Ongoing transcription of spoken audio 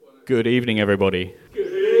Good evening, everybody.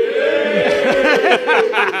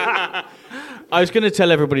 I was going to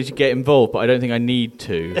tell everybody to get involved, but I don't think I need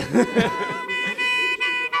to.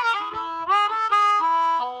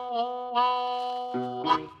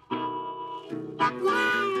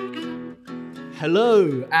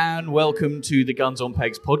 Hello, and welcome to the Guns on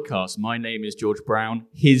Pegs podcast. My name is George Brown,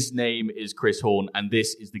 his name is Chris Horn, and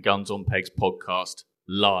this is the Guns on Pegs podcast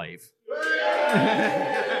live.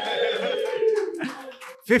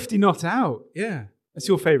 50 not out, yeah. That's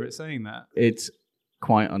your favourite saying that. It's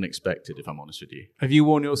quite unexpected, if I'm honest with you. Have you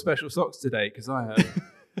worn your special socks today? Because I have.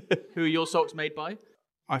 Who are your socks made by?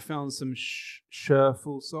 I found some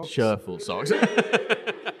Sherful socks. Sherful socks.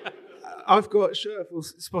 I've got Sherful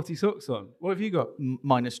spotty socks on. What have you got?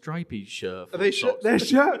 Mine are stripy Sherful Are they socks. They're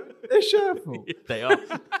Sherful. They are.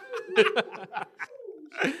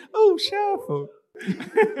 Oh, Sherful.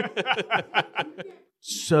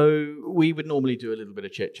 So we would normally do a little bit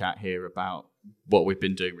of chit-chat here about what we've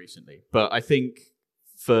been doing recently. But I think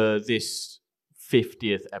for this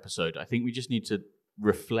 50th episode, I think we just need to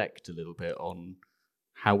reflect a little bit on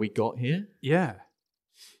how we got here. Yeah.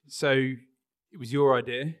 So it was your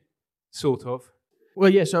idea, sort of. Well,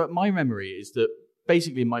 yeah, so my memory is that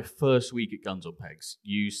basically my first week at Guns on Pegs,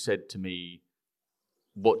 you said to me,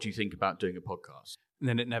 what do you think about doing a podcast? And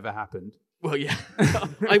then it never happened. Well, yeah.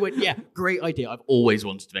 I went, yeah, great idea. I've always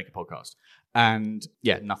wanted to make a podcast. And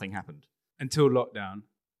yeah, nothing happened. Until lockdown.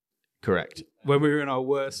 Correct. When we were in our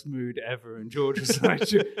worst mood ever, and George was like,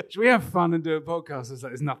 should we have fun and do a podcast? I was like,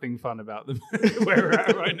 there's nothing fun about them where we're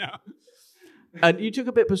at right now. And you took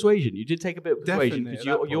a bit of persuasion. You did take a bit of persuasion.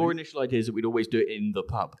 Definitely, Because your initial idea is that we'd always do it in the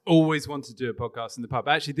pub. Always wanted to do a podcast in the pub.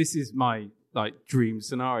 Actually, this is my dream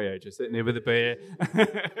scenario, just sitting there with a beer.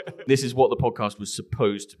 This is what the podcast was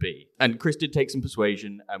supposed to be. And Chris did take some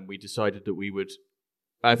persuasion, and we decided that we would,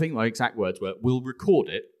 I think my exact words were, we'll record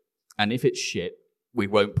it, and if it's shit, we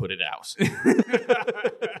won't put it out.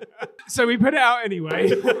 So we put it out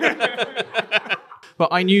anyway. But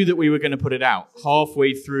I knew that we were going to put it out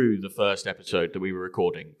halfway through the first episode that we were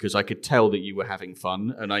recording, because I could tell that you were having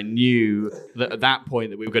fun, and I knew that at that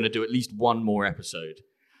point that we were going to do at least one more episode.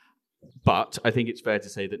 But I think it's fair to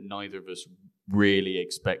say that neither of us really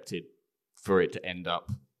expected for it to end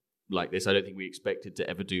up like this. I don't think we expected to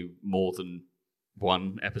ever do more than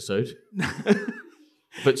one episode.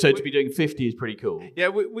 But so to be doing 50 is pretty cool. Yeah,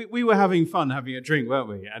 we were having fun having a drink, weren't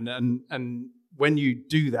we? And when you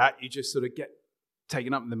do that, you just sort of get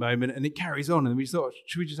taken up in the moment, and it carries on. And we thought,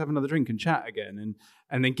 should we just have another drink and chat again,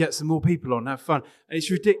 and then get some more people on and have fun? And it's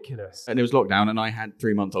ridiculous. And it was lockdown, and I had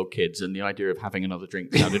 3-month-old kids, and the idea of having another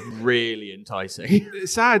drink sounded really enticing.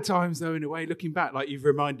 Sad times, though, in a way. Looking back, like you've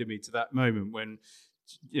reminded me to that moment when,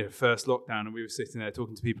 first lockdown, and we were sitting there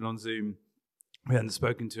talking to people on Zoom we hadn't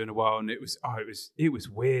spoken to in a while, and it was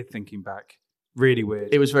weird thinking back. Really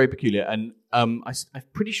weird. It was very peculiar, and I'm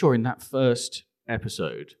pretty sure in that first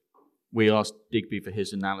episode, we asked Digby for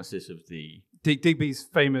his analysis of the... Digby's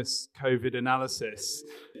famous COVID analysis.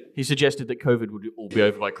 He suggested that COVID would all be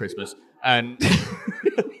over by Christmas.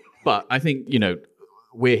 But I think,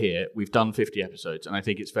 we're here. We've done 50 episodes. And I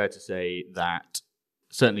think it's fair to say that,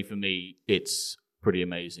 certainly for me, it's pretty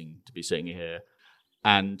amazing to be sitting here.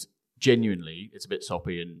 And genuinely, it's a bit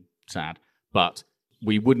soppy and sad. But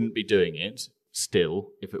we wouldn't be doing it still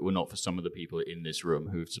if it were not for some of the people in this room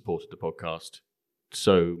who've supported the podcast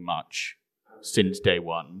so much since day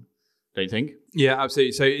one, don't you think? Yeah,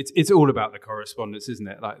 absolutely. So it's all about the correspondence, isn't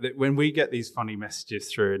it? Like when we get these funny messages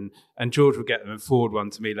through, and George will get them and forward one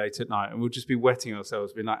to me late at night, and we'll just be wetting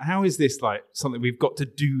ourselves, being like, how is this like something we've got to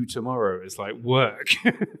do tomorrow? It's like work.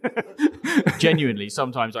 Genuinely,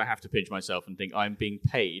 sometimes I have to pinch myself and think I'm being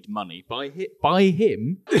paid money by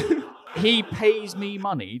him. He pays me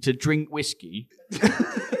money to drink whiskey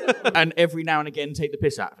and every now and again take the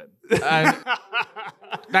piss out of him. And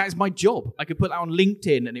that is my job. I could put that on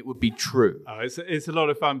LinkedIn and it would be true. Oh, it's a lot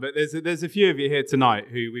of fun, but there's a few of you here tonight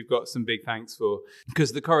who we've got some big thanks for,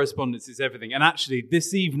 because the correspondence is everything. And actually,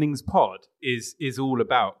 this evening's pod is all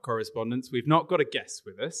about correspondence. We've not got a guest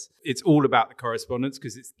with us. It's all about the correspondence,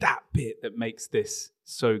 because it's that bit that makes this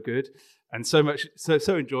so good. And so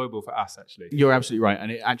enjoyable for us, actually. You're absolutely right. And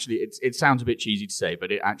it sounds a bit cheesy to say, but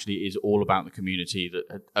it actually is all about the community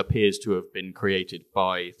that appears to have been created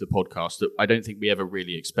by the podcast, that I don't think we ever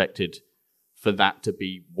really expected for that to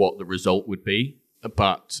be what the result would be.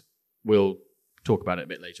 But we'll talk about it a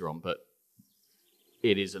bit later on. But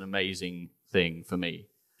it is an amazing thing for me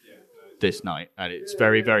this night. And it's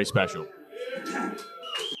very, very special.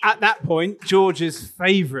 At that point, George's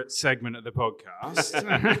favourite segment of the podcast,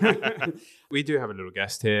 we do have a little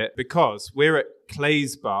guest here because we're at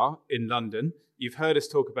Clay's Bar in London. You've heard us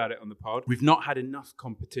talk about it on the pod. We've not had enough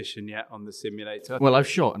competition yet on the simulator. Well, I've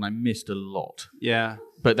shot and I missed a lot. Yeah.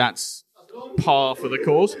 But that's par for the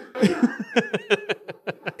course.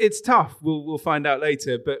 It's tough. We'll find out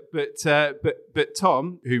later. But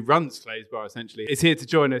Tom, who runs Clay's Bar essentially, is here to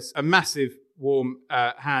join us. A massive warm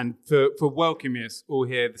hand for welcoming us all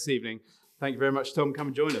here this evening. Thank you very much, Tom. Come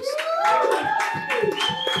and join us.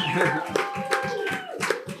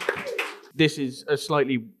 This is a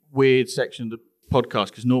slightly weird section of the podcast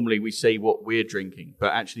because normally we say what we're drinking,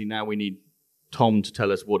 but actually now we need Tom to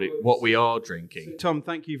tell us what we are drinking. Tom,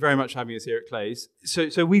 thank you very much for having us here at Clay's.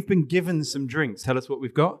 So we've been given some drinks. Tell us what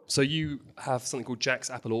we've got. So you have something called Jack's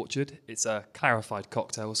Apple Orchard. It's a clarified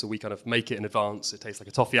cocktail, so we kind of make it in advance. It tastes like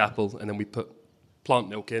a toffee apple, and then we put plant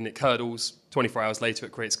milk in. It curdles. 24 hours later,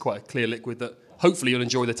 it creates quite a clear liquid that hopefully you'll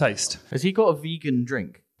enjoy the taste. Has he got a vegan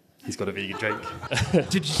drink? He's got a vegan drink.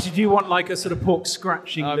 Did you want like a sort of pork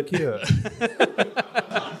scratching liqueur?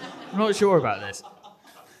 I'm not sure about this.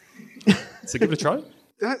 So give it a try.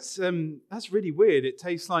 That's really weird. It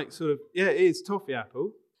tastes like sort of, it is toffee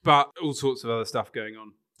apple, but all sorts of other stuff going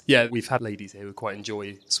on. Yeah, we've had ladies here who quite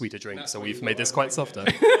enjoy sweeter drinks, so we've made this quite softer.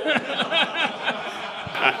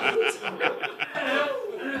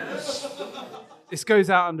 This goes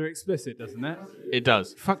out under explicit, doesn't it? It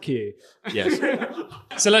does. Fuck you. Yes.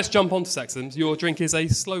 So let's jump on to Saxon. Your drink is a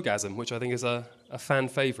slowgasm, which I think is a fan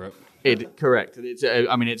favourite. Correct.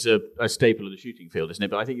 It's a staple of the shooting field, isn't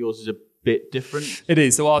it? But I think yours is a bit different. It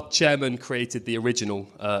is. So our chairman created the original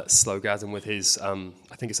slowgasm with his, I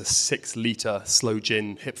think it's a 6-litre slow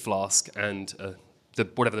gin hip flask and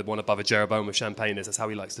whatever the one above a Jeroboam of champagne is. That's how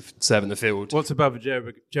he likes to serve in the field. What's above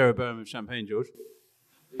a Jeroboam of champagne, George?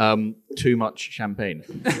 Too much champagne.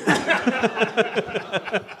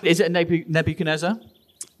 Is it a Nebuchadnezzar?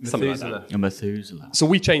 Something like that. A Methuselah. So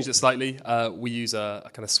we changed it slightly. We use a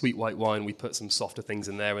kind of sweet white wine. We put some softer things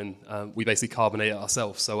in there, and we basically carbonate it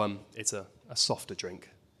ourselves. So it's a softer drink,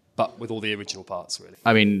 but with all the original parts, really.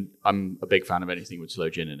 I mean, I'm a big fan of anything with slow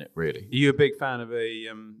gin in it, really. Are you a big fan of a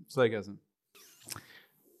slowgasm?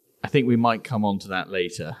 I think we might come on to that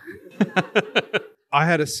later. I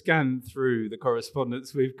had a scan through the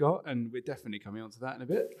correspondence we've got, and we're definitely coming on to that in a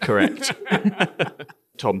bit. Correct.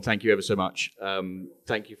 Tom, thank you ever so much.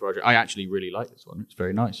 Thank you for our drink. I actually really like this one. It's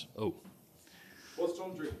very nice. Oh. What's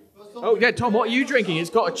Tom drinking? Oh, yeah, Tom, what are you drinking? It's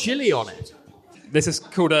got a chili on it. This is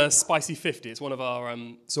called a Spicy 50. It's one of our...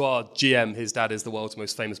 so our GM, his dad is the world's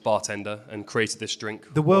most famous bartender and created this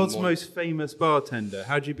drink. The world's most famous bartender.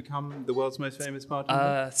 How did you become the world's most famous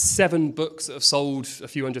bartender? 7 books that have sold a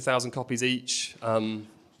few 100,000 copies each.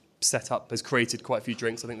 Set up, has created quite a few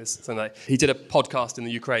drinks. I think there's something like... He did a podcast in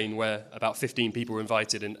the Ukraine where about 15 people were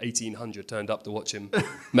invited and 1,800 turned up to watch him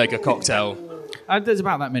make a cocktail. There's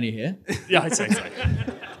about that many here. Yeah, I'd say so.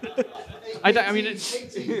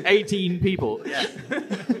 It's 18 people. Yeah.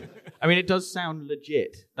 I mean, it does sound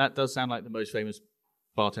legit. That does sound like the most famous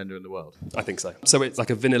bartender in the world. I think so. So it's like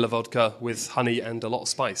a vanilla vodka with honey and a lot of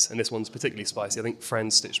spice, and this one's particularly spicy. I think Fran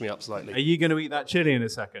stitched me up slightly. Are you going to eat that chili in a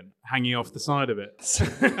second, hanging off the side of it?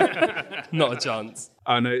 Not a chance.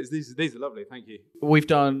 Oh, no, these are lovely. Thank you. We've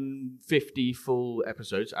done 50 full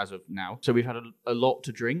episodes as of now, so we've had a lot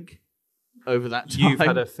to drink over that time. You've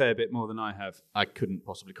had a fair bit more than I have. I couldn't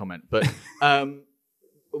possibly comment, but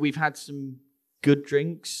we've had some good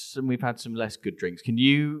drinks and we've had some less good drinks.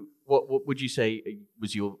 What would you say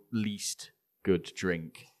was your least good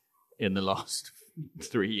drink in the last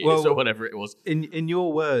 3 years or whatever it was? In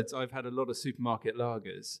your words, I've had a lot of supermarket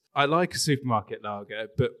lagers. I like a supermarket lager,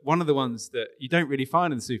 but one of the ones that you don't really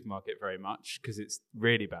find in the supermarket very much because it's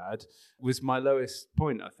really bad was my lowest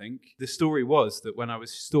point, I think. The story was that when I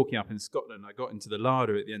was stalking up in Scotland, I got into the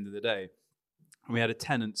larder at the end of the day and we had a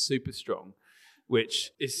Tennant Super Strong,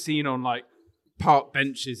 which is seen on like park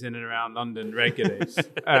benches in and around London regularly.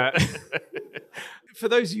 For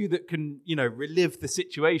those of you that can, relive the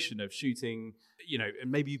situation of shooting, and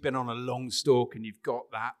maybe you've been on a long stalk and you've got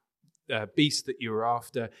that beast that you were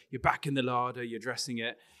after, you're back in the larder, you're dressing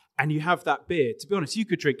it, and you have that beer. To be honest, you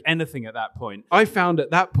could drink anything at that point. I found at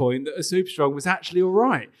that point that a Super Strong was actually all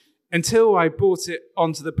right until I brought it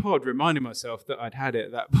onto the pod, reminding myself that I'd had it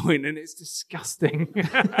at that point, and it's disgusting.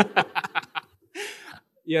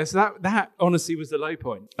 Yeah, so that honestly was the low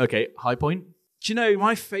point. Okay, high point? Do you know,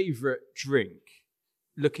 my favourite drink,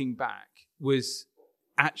 looking back, was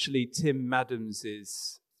actually Tim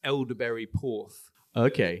Madams's elderberry porth.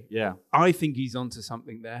 Okay, yeah. I think he's onto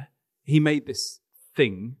something there. He made this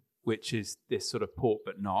thing, which is this sort of port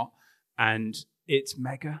but not, and it's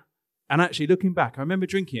mega. And actually, looking back, I remember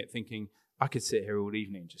drinking it thinking, I could sit here all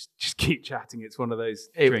evening and just keep chatting. It's one of those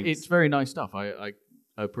drinks. It's very nice stuff. I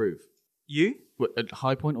approve. You? What, at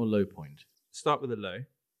high point or low point? Start with a low.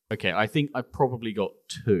 Okay, I think I've probably got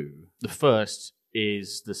two. The first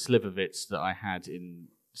is the Slivovitz that I had in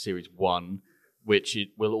Series 1, which it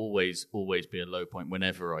will always be a low point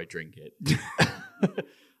whenever I drink it.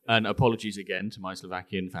 And apologies again to my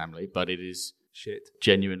Slovakian family, but it is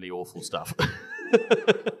genuinely awful stuff.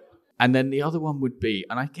 And then the other one would be,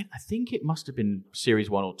 and I think it must have been Series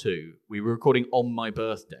 1 or 2, we were recording on my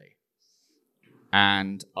birthday.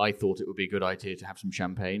 And I thought it would be a good idea to have some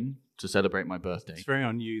champagne to celebrate my birthday. It's very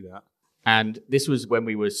on you, that. And this was when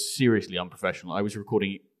we were seriously unprofessional. I was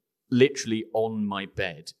recording literally on my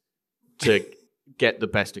bed to get the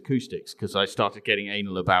best acoustics because I started getting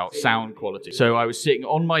anal about sound quality. So I was sitting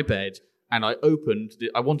on my bed and I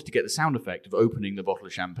wanted to get the sound effect of opening the bottle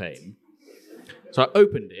of champagne. So I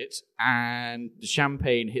opened it and the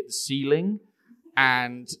champagne hit the ceiling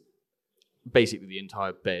and basically the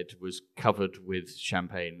entire bed was covered with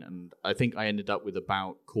champagne. And I think I ended up with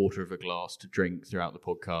about a quarter of a glass to drink throughout the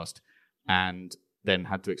podcast and then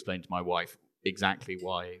had to explain to my wife exactly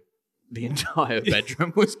why the entire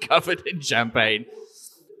bedroom was covered in champagne.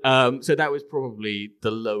 So that was probably the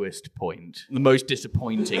lowest point, the most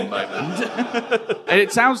disappointing moment. And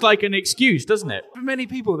it sounds like an excuse, doesn't it? For many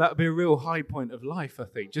people, that would be a real high point of life, I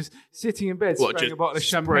think. Just sitting in bed, spraying a bottle of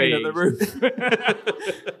champagne at the roof.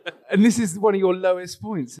 And this is one of your lowest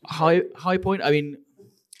points. High point? I mean,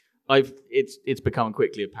 it's become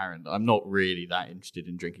quickly apparent that I'm not really that interested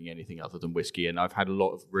in drinking anything other than whiskey, and I've had a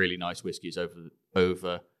lot of really nice whiskies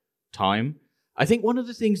over time. I think one of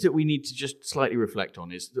the things that we need to just slightly reflect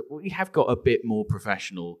on is that we have got a bit more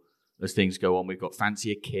professional as things go on. We've got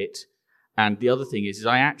fancier kit. And the other thing is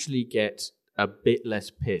I actually get a bit less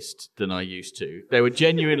pissed than I used to. There were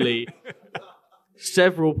genuinely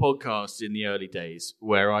several podcasts in the early days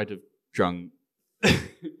where I'd have drunk,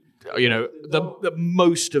 the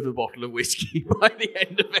most of a bottle of whiskey by the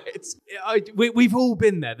end of it. We've all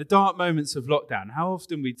been there. The dark moments of lockdown. How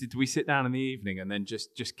often did we sit down in the evening and then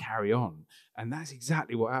just carry on? And that's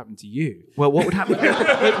exactly what happened to you. Well, what would happen?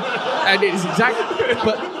 And it is exactly.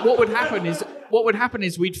 But what would happen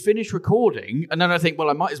is we'd finish recording, and then I think, well,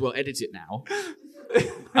 I might as well edit it now.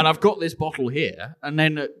 And I've got this bottle here, and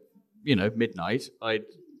then at midnight, I'd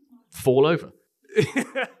fall over.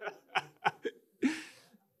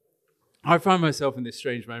 I find myself in this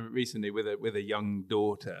strange moment recently with a young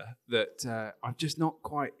daughter that I'm just not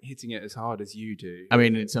quite hitting it as hard as you do. I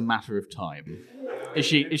mean, it's a matter of time. Is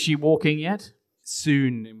she walking yet?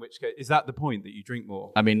 Soon, in which case, is that the point that you drink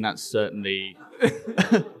more? I mean, that's certainly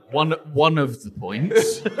one of the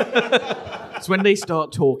points. It's when they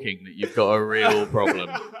start talking that you've got a real problem.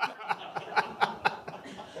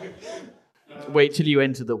 Wait till you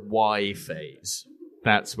enter the why phase.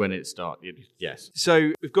 That's when it starts. Yes.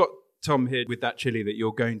 So we've got Tom here with that chili that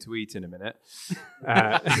you're going to eat in a minute.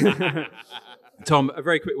 Tom, a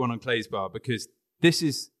very quick one on Clay's Bar, because this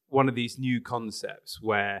is one of these new concepts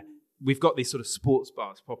where we've got these sort of sports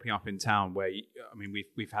bars popping up in town where,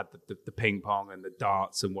 we've had the ping pong and the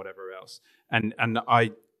darts and whatever else. And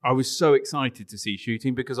I was so excited to see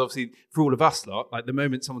shooting because obviously for all of us lot, like the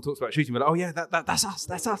moment someone talks about shooting, we're like, oh yeah, that's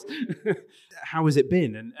us. How has it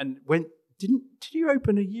been? And when did you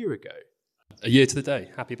open a year ago? A year to the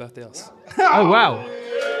day. Happy birthday, us. Oh, wow.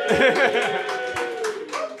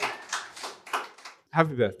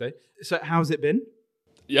 Happy birthday. So how's it been?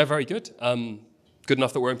 Yeah, very good. Good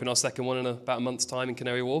enough that we're opening our second one in about a month's time in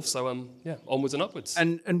Canary Wharf. So, onwards and upwards.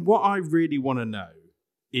 And what I really want to know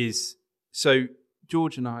is, so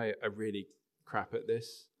George and I are really crap at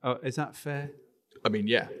this. Is that fair? I mean,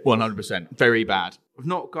 yeah, 100%. Very bad. I've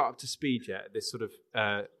not got up to speed yet, this sort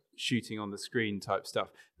of shooting on the screen type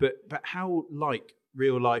stuff. But how like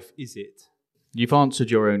real life is it? You've answered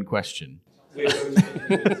your own question.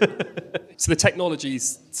 So the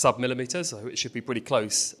technology's sub-millimetre, so it should be pretty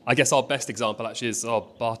close. I guess our best example actually is our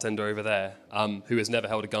bartender over there, who has never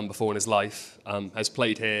held a gun before in his life, has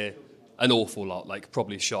played here an awful lot, like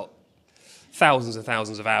probably shot thousands and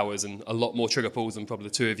thousands of hours and a lot more trigger pulls than probably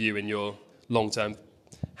the two of you in your long-term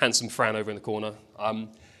handsome Fran over in the corner.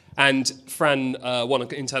 And Fran won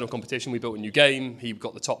an internal competition. We built a new game. He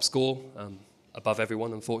got the top score, above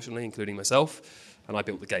everyone, unfortunately, including myself. And I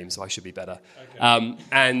built the game, so I should be better. Okay.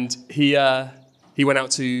 And he went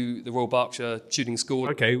out to the Royal Berkshire Shooting School.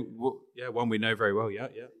 Okay, well, yeah, one we know very well, yeah.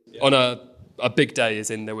 On a big day,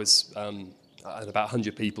 as in there was about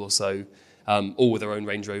 100 people or so, all with their own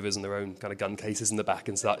Range Rovers and their own kind of gun cases in the back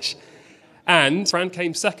and such. And Fran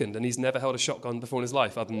came second, and he's never held a shotgun before in his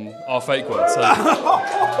life, other than our fake one. So.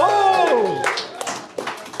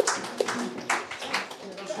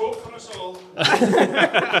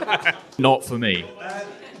 Not for me.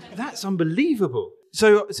 That's unbelievable.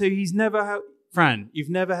 So he's never Fran, you've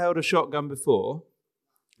never held a shotgun before,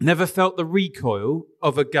 never felt the recoil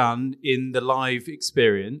of a gun in the live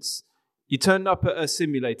experience. You turned up at a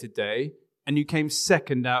simulated day and you came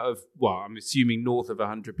second out of, well, I'm assuming north of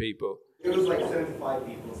 100 people. It was like 75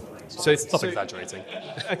 people. Stop exaggerating.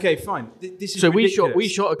 Okay, fine. This is So ridiculous. we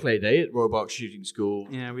shot a clay day at Royal Berks Shooting School.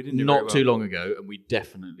 Yeah, we didn't do very not well. too long ago, and we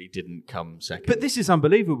definitely didn't come second. But this is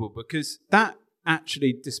unbelievable because that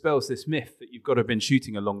actually dispels this myth that you've got to have been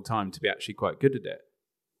shooting a long time to be actually quite good at it.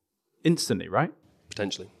 Instantly, right?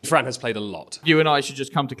 Potentially. Fran has played a lot. You and I should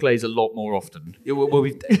just come to clays a lot more often. Yeah, well,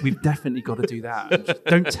 we've definitely got to do that. Just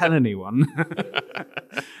don't tell anyone.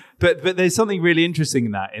 But there's something really interesting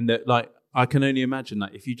in that, like, I can only imagine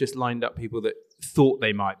that if you just lined up people that thought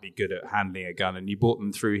they might be good at handling a gun and you brought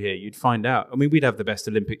them through here, you'd find out. I mean, we'd have the best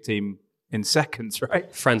Olympic team in seconds,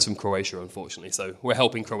 right? Fran's from Croatia, unfortunately, so we're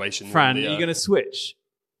helping Croatian. Fran, are you going to switch?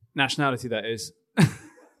 Nationality, that is.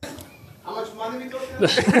 How much money we got?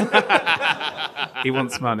 He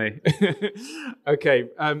wants money. Okay.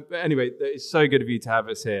 Anyway, it's so good of you to have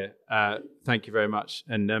us here. Thank you very much.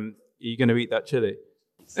 And are you going to eat that chili?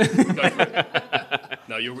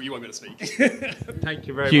 No, you won't be able to speak. Thank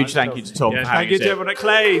you very much. Huge thank you to Tom. Yeah, for thank having you us to here. everyone at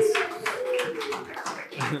Clay's.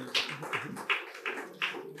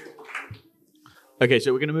 Okay,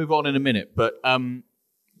 so we're going to move on in a minute, but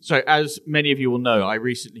so as many of you will know, I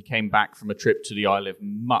recently came back from a trip to the Isle of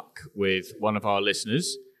Muck with one of our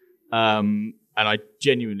listeners, and I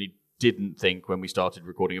genuinely didn't think when we started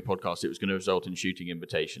recording a podcast it was going to result in shooting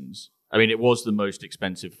invitations. I mean, it was the most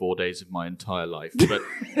expensive 4 days of my entire life, but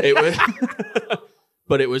it was,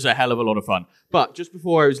 but it was a hell of a lot of fun. But just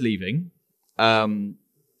before I was leaving,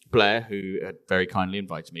 Blair, who had very kindly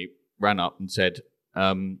invited me, ran up and said,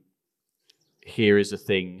 here is a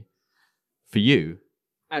thing for you.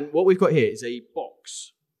 And what we've got here is a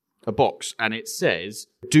box, and it says,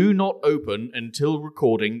 do not open until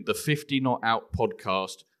recording the 50 Not Out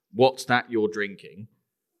podcast, What's That You're Drinking?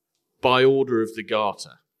 By order of the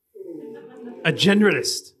Garter. A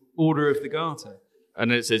generalist Order of the Garter.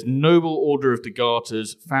 And it says, Noble Order of the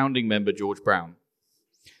Garter's founding member, George Brown.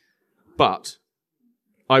 But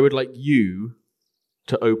I would like you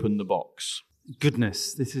to open the box.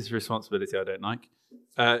 Goodness, this is a responsibility I don't like.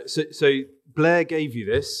 So Blair gave you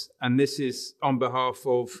this, and this is on behalf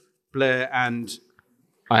of Blair and...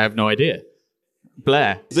 I have no idea.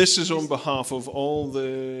 Blair. This is on behalf of all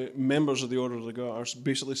the members of the Order of the Garters,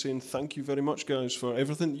 basically saying thank you very much, guys, for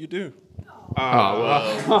everything you do.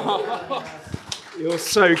 You're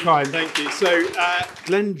so kind, thank you. So,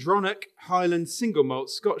 Glendronach Highland Single Malt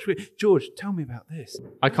Scotch Whisky. George, tell me about this.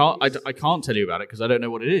 I can't tell you about it because I don't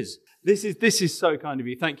know what it is. This is so kind of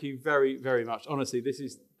you. Thank you very, very much. Honestly, this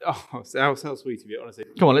is how sweet of you, honestly.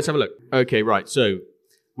 Come on, let's have a look. Okay, right. So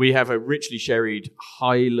we have a richly sherried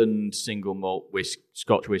Highland single malt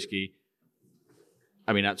Scotch whiskey.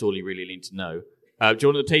 I mean, that's all you really need to know. Do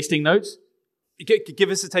you want the tasting notes? Give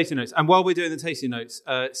us the tasting notes. And while we're doing the tasting notes,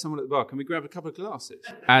 someone at the bar, can we grab a couple of glasses?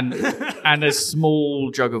 And a small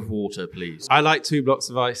jug of water, please. I like 2 blocks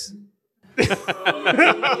of ice.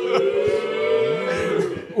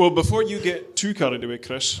 Well, before you get too carried away,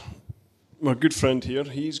 Chris, my good friend here,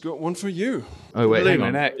 he's got one for you. Oh, wait, hang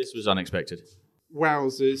on. Blimmin' heck. This was unexpected.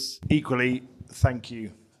 Wowzers. Equally, thank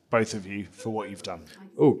you, both of you, for what you've done.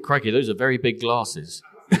 Oh, crikey, those are very big glasses.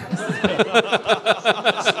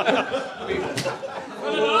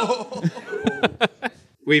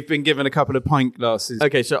 We've been given a couple of pint glasses.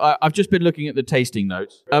 Okay, so I've just been looking at the tasting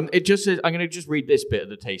notes. It just says, I'm going to just read this bit of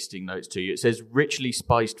the tasting notes to you. It says, richly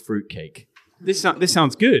spiced fruitcake. This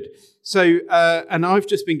sounds good. So, and I've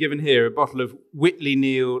just been given here a bottle of Whitley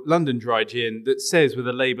Neal London Dry Gin that says with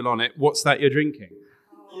a label on it, what's that you're drinking?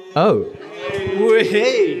 Oh.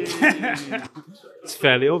 Whee! It's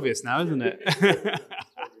fairly obvious now, isn't it?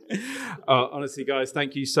 Honestly, guys,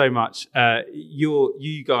 thank you so much.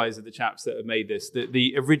 You guys are the chaps that have made this,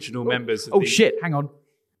 the original members. Of Shit, hang on.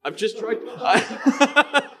 I've just tried...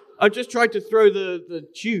 I've just tried to throw the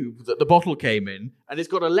tube that the bottle came in, and it's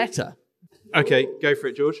got a letter. Okay, go for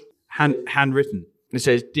it, George. Handwritten. It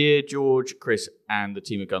says, Dear George, Chris, and the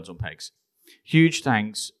team of Guns on Pegs, huge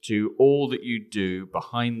thanks to all that you do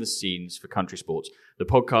behind the scenes for country sports. The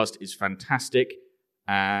podcast is fantastic,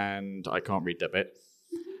 and I can't read that bit.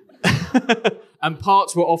 And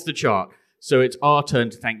parts were off the chart. So it's our turn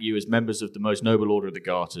to thank you as members of the most noble order of the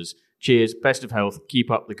Garters. Cheers, best of health,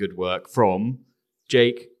 keep up the good work. From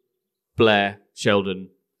Jake, Blair, Sheldon.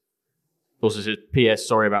 Also says, P.S.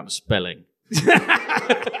 Sorry about the spelling.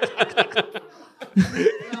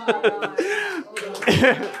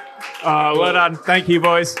 Well done. Thank you,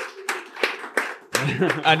 boys.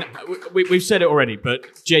 And we've said it already,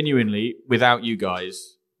 but genuinely, without you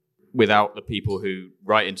guys, without the people who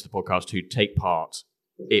write into the podcast, who take part,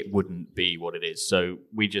 it wouldn't be what it is. So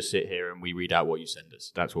we just sit here and we read out what you send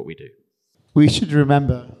us. That's what we do. We should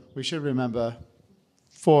remember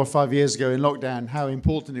 4 or 5 years ago in lockdown how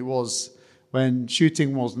important it was when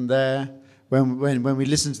shooting wasn't there, when we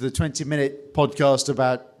listened to the 20-minute podcast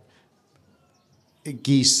about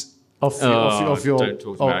geese off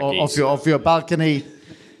your balcony.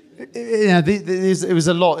 You know, it was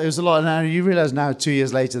a lot. It was a lot. And now you realise now, 2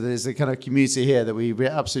 years later, that there's a kind of community here that we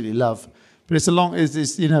absolutely love. But there's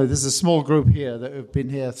a small group here that have been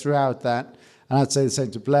here throughout that. And I'd say the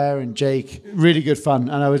same to Blair and Jake. Really good fun.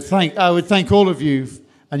 And I would thank all of you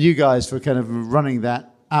and you guys for kind of running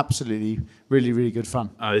that. Absolutely, really, really good fun.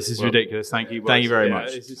 Oh, this is ridiculous. Thank you. Thank you very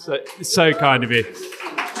much. This is so kind of you.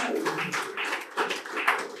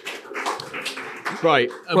 Right.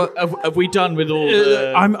 Have we done with all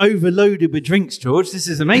the... I'm overloaded with drinks, George. This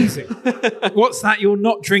is amazing. What's that you're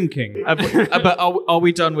not drinking? But are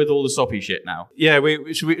we done with all the soppy shit now? Yeah,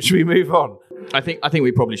 should we move on? I think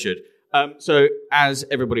we probably should. So, as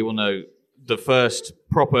everybody will know, the first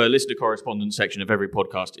proper listener correspondence section of every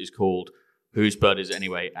podcast is called Whose Bird Is It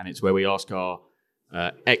Anyway? And it's where we ask our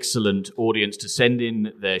excellent audience to send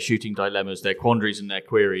in their shooting dilemmas, their quandaries and their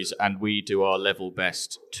queries, and we do our level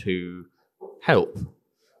best to help.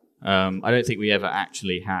 I don't think we ever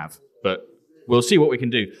actually have, but we'll see what we can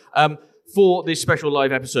do. For this special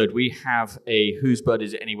live episode, we have a Whose Bird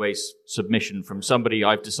Is It Anyway submission from somebody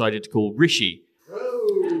I've decided to call Rishi.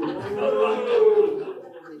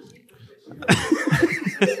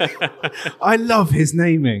 I love his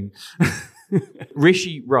naming.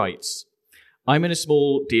 Rishi writes, I'm in a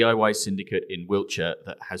small DIY syndicate in Wiltshire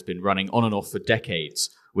that has been running on and off for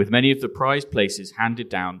decades, with many of the prized places handed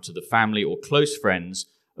down to the family or close friends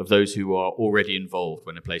of those who are already involved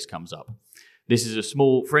when a place comes up. This is a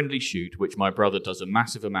small, friendly shoot which my brother does a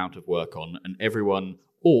massive amount of work on, and everyone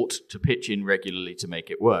ought to pitch in regularly to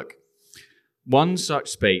make it work. One such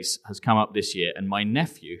space has come up this year, and my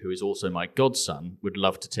nephew, who is also my godson, would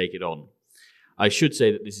love to take it on. I should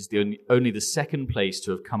say that this is only the second place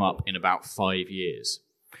to have come up in about 5 years.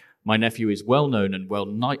 My nephew is well known and well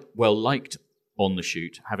liked on the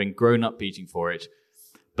shoot, having grown up beating for it,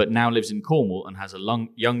 but now lives in Cornwall and has a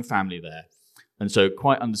young family there, and so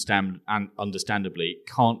quite understandably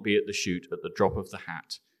can't be at the shoot at the drop of the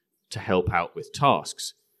hat to help out with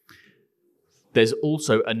tasks. There's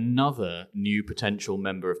also another new potential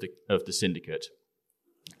member of the syndicate,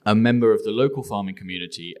 a member of the local farming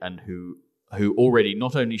community, and who already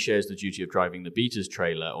not only shares the duty of driving the beaters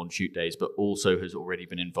trailer on shoot days, but also has already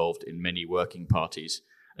been involved in many working parties,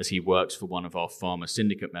 as he works for one of our farmer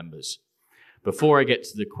syndicate members. Before I get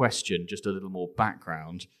to the question, just a little more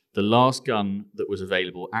background. The last gun that was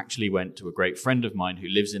available actually went to a great friend of mine who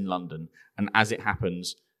lives in London, and as it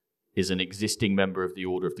happens, is an existing member of the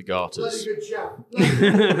Order of the Garters.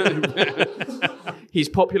 He's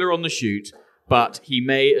popular on the shoot, but he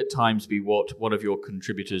may at times be what one of your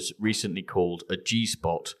contributors recently called a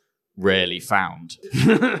G-spot, rarely found.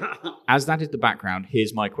 As that is the background,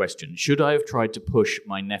 here's my question. Should I have tried to push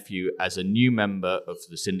my nephew as a new member of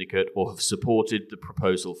the syndicate, or have supported the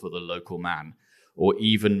proposal for the local man? Or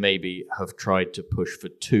even maybe have tried to push for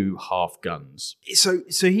 2 half guns? So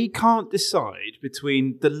he can't decide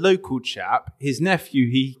between the local chap, his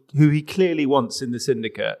nephew, who he clearly wants in the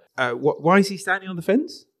syndicate. Why is he standing on the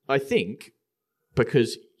fence? I think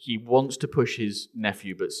because he wants to push his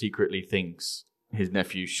nephew, but secretly thinks his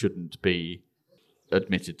nephew shouldn't be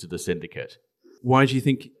admitted to the syndicate. Why do you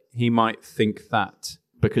think he might think that?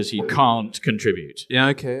 Because he can't contribute. Yeah,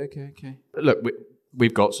 okay. Look,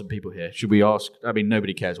 we've got some people here. Should we ask? I mean,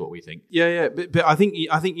 nobody cares what we think. Yeah. But I think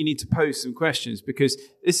you need to pose some questions, because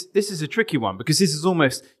this is a tricky one, because this is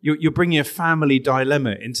almost you're bringing a family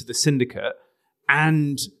dilemma into the syndicate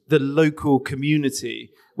and the local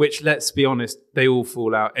community, which, let's be honest, they all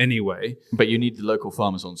fall out anyway. But you need the local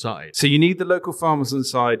farmers on side. So you need the local farmers on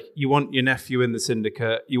side. You want your nephew in the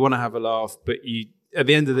syndicate. You want to have a laugh, but you. At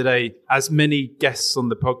the end of the day, as many guests on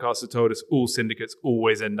the podcast have told us, all syndicates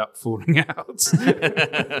always end up falling out.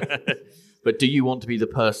 But do you want to be the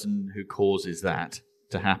person who causes that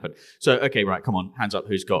to happen? So, okay, right, come on, hands up.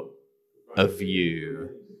 Who's got a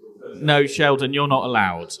view? No, Sheldon, you're not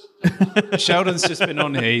allowed. Sheldon's just been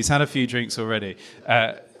on here. He's had a few drinks already.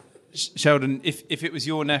 Sheldon, if it was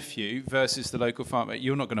your nephew versus the local farmer,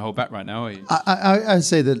 you're not going to hold back right now, are you? I'd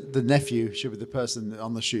say that the nephew should be the person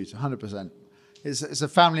on the shoot, 100%. It's a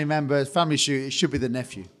family member, family shoot. It should be the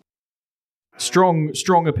nephew. Strong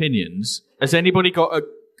opinions. Has anybody got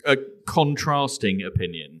a contrasting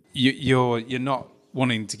opinion? You're not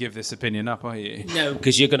wanting to give this opinion up, are you? No,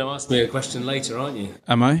 because you're going to ask me a question later, aren't you?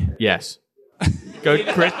 Am I? Yes. Go,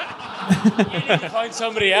 Chris. Find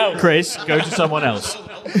somebody else. Chris, go to someone else.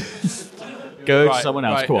 Go to someone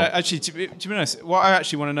else. Right. Come on. Actually, to be honest, what I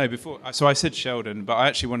actually want to know before... So I said Sheldon, but I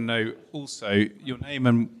actually want to know also your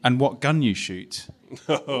name and what gun you shoot.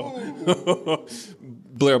 Blair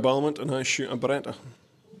Balmont, and I shoot a Beretta.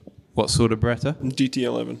 What sort of Beretta?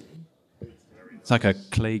 DT11. It's like a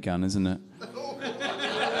clay gun, isn't it?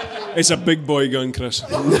 It's a big boy gun, Chris.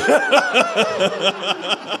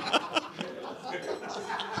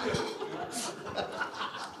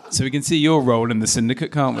 So we can see your role in the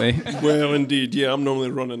syndicate, can't we? Well, indeed, yeah, I'm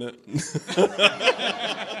normally running it.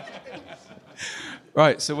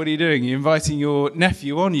 Right, so what are you doing? Are you inviting your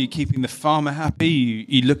nephew on? Are you keeping the farmer happy?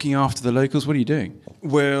 Are you looking after the locals? What are you doing?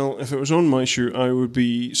 Well, if it was on my shoot, I would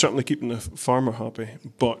be certainly keeping the farmer happy,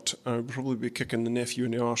 but I would probably be kicking the nephew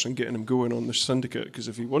in the arse and getting him going on the syndicate, because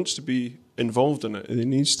if he wants to be involved in it, he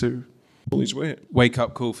needs to pull his weight. Wake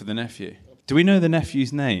up call for the nephew. Do we know the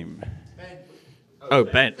nephew's name? Oh,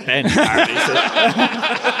 Ben. Apparently.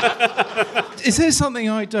 Is there something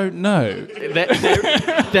I don't know?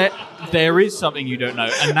 There is something you don't know,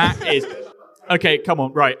 and that is... Okay, come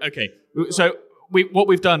on, right, okay. So what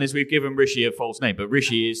we've done is we've given Rishi a false name, but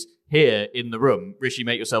Rishi is here in the room. Rishi,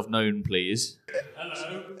 make yourself known, please.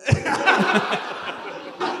 Hello.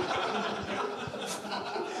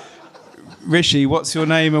 Rishi, what's your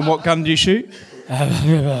name and what gun do you shoot?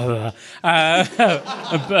 A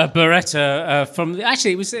Beretta from...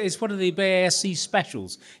 Actually, it's one of the BASC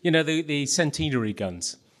specials. You know, the centenary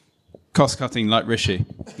guns. Cost-cutting like Rishi.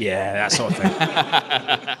 Yeah, that sort of thing.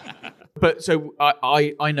 But so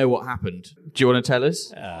I know what happened. Do you want to tell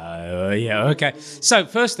us? Yeah, okay. So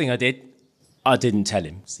first thing I didn't tell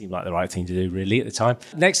him. Seemed like the right thing to do, really, at the time.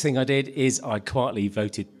 Next thing I did is I quietly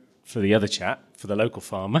voted for the other chap, for the local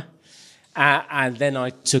farmer. And then I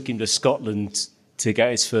took him to Scotland to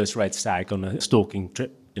get his first red stag on a stalking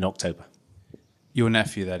trip in October. Your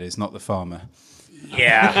nephew, that is, not the farmer.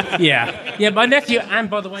 Yeah, my nephew, and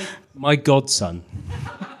by the way, my godson.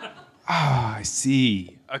 Ah, I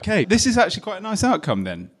see. Okay, this is actually quite a nice outcome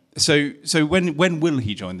then. So when will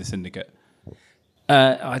he join the syndicate?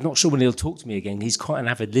 I'm not sure when he'll talk to me again. He's quite an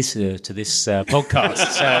avid listener to this podcast,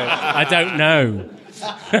 so I don't know.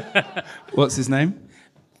 What's his name?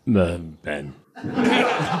 Ben.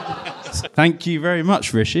 Thank you very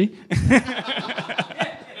much, Rishi.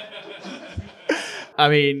 I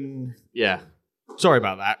mean, yeah. Sorry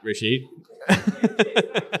about that, Rishi.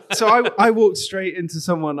 So I walked straight into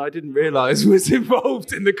someone I didn't realise was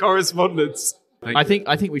involved in the correspondence. I think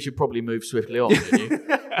we should probably move swiftly on, don't you?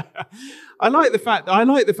 I like the fact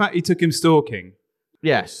he took him stalking.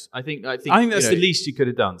 Yes, I think that's the least you could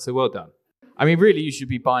have done. So well done. I mean, really, you should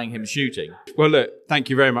be buying him shooting. Well, look,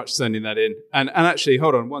 thank you very much for sending that in. And actually,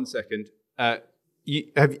 hold on 1 second. Are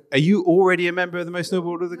you already a member of the Most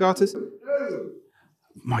Noble Order of the Garters? No.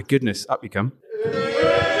 My goodness, up you come.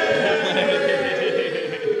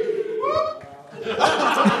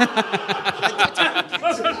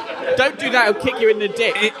 Don't do that, I'll kick you in the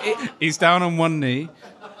dick. He's down on one knee.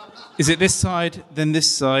 Is it this side, then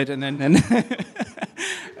this side, and then...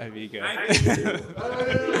 There you go.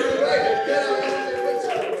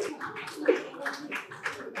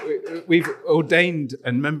 We've ordained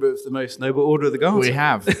a member of the Most Noble Order of the Garter. We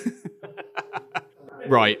have.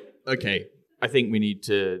 Right, okay. I think we need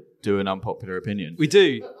to do an unpopular opinion. We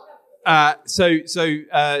do. So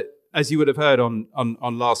as you would have heard on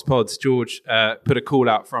last pods, George put a call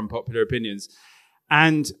out for unpopular opinions.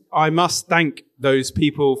 And I must thank those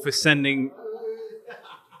people for sending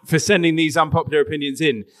these unpopular opinions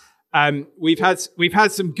in. We've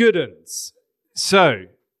had some good ones. So,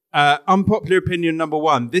 unpopular opinion number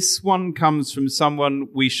 1. This one comes from someone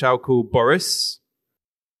we shall call Boris.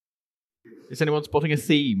 Is anyone spotting a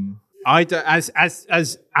theme? I don't, as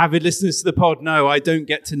avid listeners to the pod know, I don't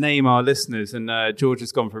get to name our listeners, and George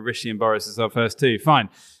has gone for Rishi and Boris as our first two. Fine.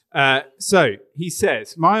 So he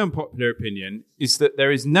says, my unpopular opinion is that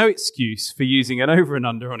there is no excuse for using an over and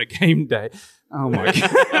under on a game day. Oh my God.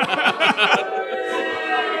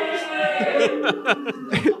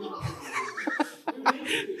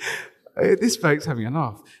 This bloke's having a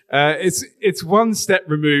laugh. It's one step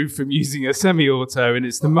removed from using a semi-auto, and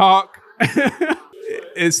it's the mark.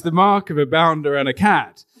 It's the mark of a bounder and a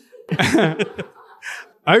cat.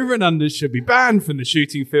 Over and unders should be banned from the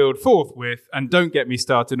shooting field forthwith, and don't get me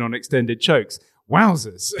started on extended chokes.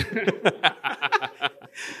 Wowzers.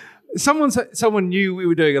 Someone knew we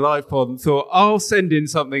were doing a live pod and thought, I'll send in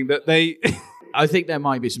something that they... I think there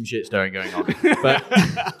might be some shit stirring going on.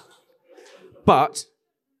 But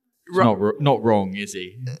Not wrong, is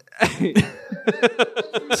he?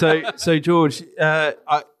 So George,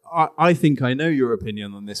 I think I know your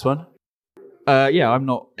opinion on this one. I'm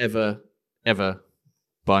not ever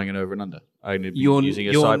buying an over and under. I'm going to be using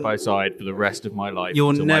a side by side for the rest of my life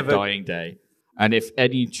until my dying day. And if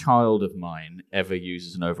any child of mine ever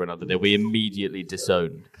uses an over and under, they'll be immediately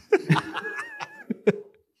disowned.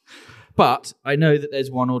 But I know that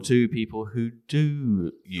there's one or two people who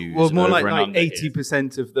do use. Well, more like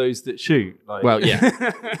 80% of those that shoot. Well,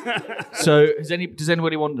 yeah. So, does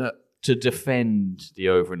anybody want to defend the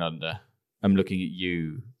over and under? I'm looking at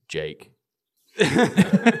you, Jake. Do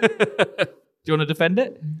you want to defend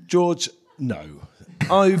it, George? No.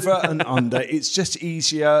 Over and under. It's just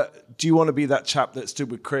easier. Do you want to be that chap that stood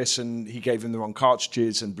with Chris and he gave him the wrong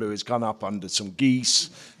cartridges and blew his gun up under some geese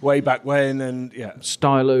way back when? And yeah,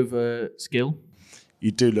 style over skill. You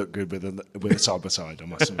do look good with a side by side, I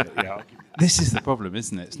must admit. Yeah. This is the problem,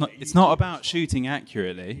 isn't it? It's not about shooting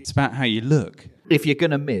accurately. It's about how you look. If you're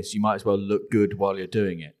gonna miss, you might as well look good while you're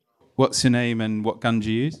doing it. What's your name and what gun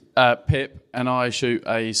do you use? Pip, and I shoot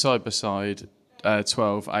a side by side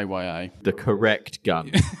 12 AYA. The correct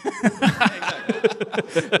gun.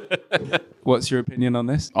 What's your opinion on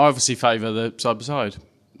this? I obviously favour the side by side.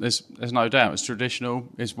 There's no doubt. It's traditional.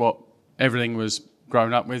 It's what everything was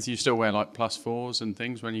grown up with. You still wear like +4s and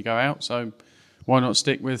things when you go out. So why not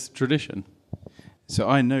stick with tradition? So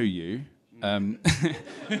I know you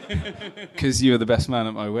because you were the best man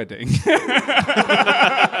at my wedding.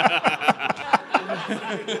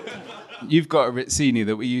 You've got a Rizzini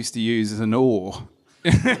that we used to use as an oar.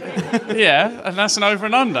 Yeah, and that's an over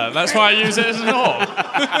and under. That's why I use it as an oar.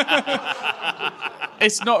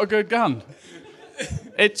 It's not a good gun.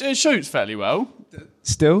 It shoots fairly well.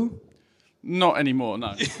 Still? Not anymore,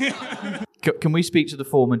 no. Can we speak to the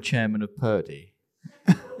former chairman of Purdy?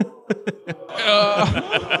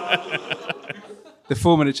 The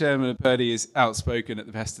former chairman of Purdy is outspoken at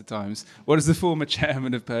the best of times. What does the former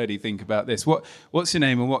chairman of Purdy think about this? What's your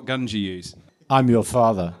name and what gun do you use? I'm your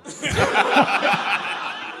father.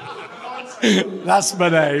 That's my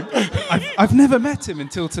name. I've never met him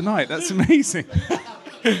until tonight. That's amazing.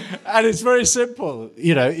 And it's very simple.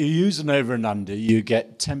 You know, you use an over and under, you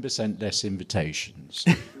get 10% less invitations.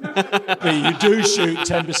 But you do shoot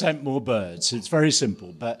 10% more birds. It's very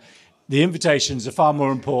simple. But the invitations are far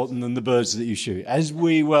more important than the birds that you shoot, as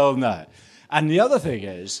we well know. And the other thing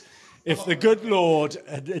is, if the good Lord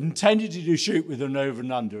had intended you to shoot with an over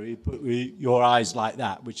and under, he put your eyes like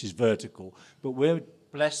that, which is vertical. But we're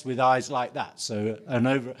blessed with eyes like that. So an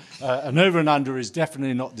over and under is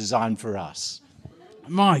definitely not designed for us.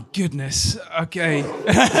 My goodness. Okay.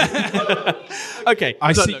 Okay.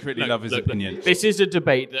 I secretly love his opinion. This is a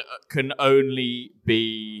debate that can only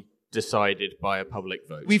be decided by a public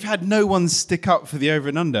vote. We've had no one stick up for the over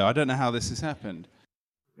and under. I don't know how this has happened.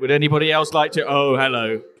 Would anybody else like to? Oh,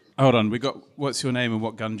 hello. Hold on. What's your name and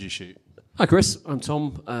what gun do you shoot? Hi, Chris. I'm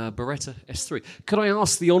Tom, Beretta S3. Could I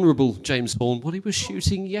ask the Honourable James Horn what he was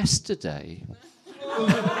shooting yesterday?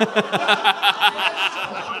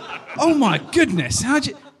 Oh, my goodness.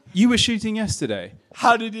 You were shooting yesterday?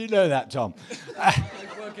 How did you know that, Tom?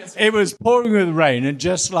 It was pouring with rain, and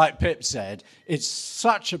just like Pip said,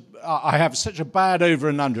 I have such a bad over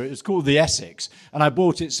and under. It was called the Essex, and I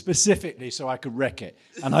bought it specifically so I could wreck it,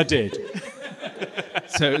 and I did.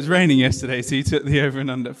 So it was raining yesterday, so you took the over and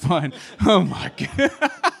under. Fine. Oh, my God.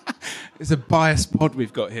 It's a biased pod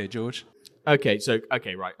we've got here, George. Okay,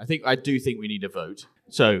 right. I do think we need a vote.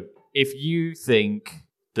 So if you think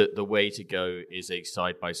that the way to go is a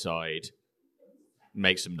side-by-side,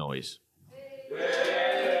 make some noise.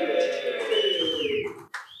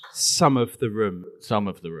 Some of the room.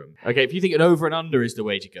 Okay, if you think an over and under is the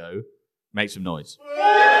way to go, make some noise.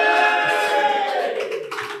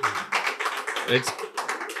 It's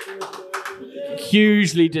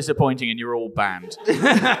hugely disappointing and you're all banned.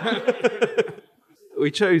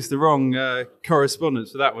 We chose the wrong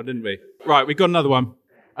correspondence for that one, didn't we? Right, we got another one.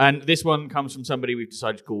 And this one comes from somebody we've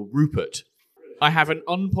decided to call Rupert. I have an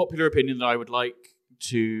unpopular opinion that I would like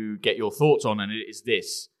to get your thoughts on, and it is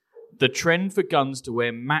this. The trend for guns to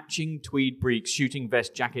wear matching tweed breeks, shooting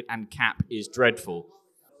vest, jacket, and cap is dreadful.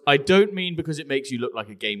 I don't mean because it makes you look like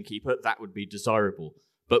a gamekeeper, that would be desirable,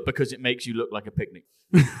 but because it makes you look like a picnic.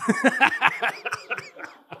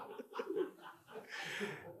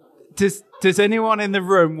 Does anyone in the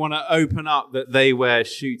room want to open up that they wear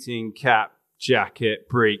shooting cap, jacket,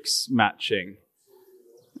 breeks, matching?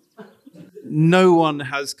 No one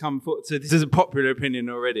has come forward. So this is a popular opinion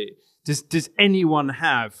already. Does anyone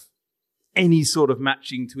have any sort of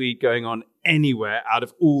matching tweed going on anywhere out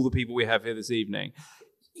of all the people we have here this evening?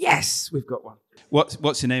 Yes, we've got one.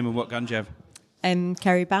 What's your name and what gun do you have? I'm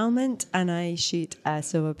Kerry Balmont, and I shoot a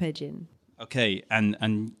silver pigeon. Okay,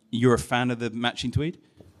 and you're a fan of the matching tweed?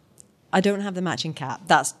 I don't have the matching cap.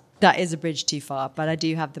 That is a bridge too far, but I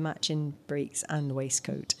do have the matching breeks and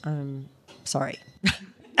waistcoat. Sorry.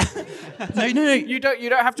 No. You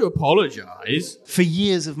don't have to apologise. For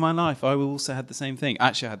years of my life, I also had the same thing.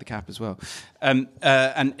 Actually, I had the cap as well. And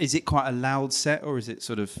is it quite a loud set, or is it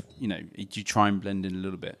sort of, do you try and blend in a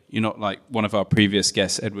little bit? You're not like one of our previous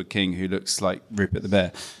guests, Edward King, who looks like Rupert the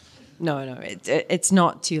Bear. No, it's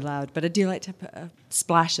not too loud, but I do like to put a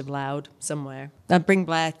splash of loud somewhere. I bring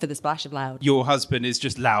Blair for the splash of loud. Your husband is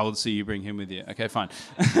just loud, so you bring him with you. Okay, fine.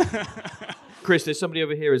 Chris, there's somebody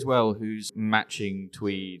over here as well who's matching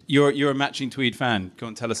tweed. You're a matching tweed fan. Go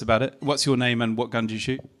on, tell us about it. What's your name and what gun do you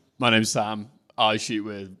shoot? My name's Sam. I shoot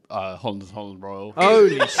with Holland Royal.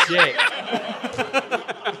 Holy shit.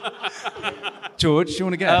 George, do you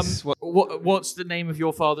want to guess? What's the name of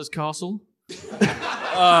your father's castle?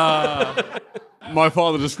 My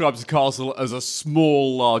father describes the castle as a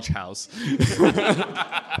small, large house.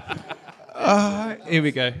 Here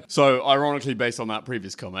we go. So, ironically, based on that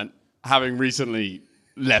previous comment, having recently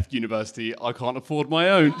left university, I can't afford my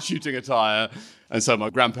own shooting attire, and so my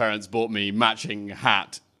grandparents bought me matching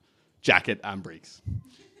hat, jacket, and breeks.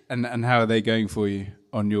 And how are they going for you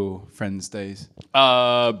on your friends' days?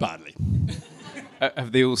 Badly.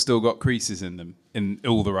 Have they all still got creases in them in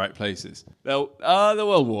all the right places? They're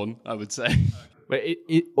well worn, I would say. But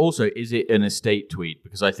it also, is it an estate tweed?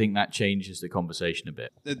 Because I think that changes the conversation a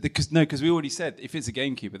bit. Because we already said if it's a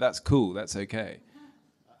gamekeeper, that's cool, that's okay.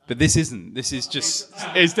 But this isn't. This is just...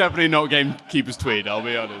 It's definitely not gamekeeper's tweed, I'll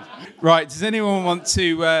be honest. Right, does anyone want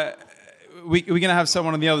to... we're going to have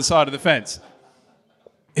someone on the other side of the fence.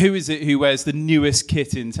 Who is it who wears the newest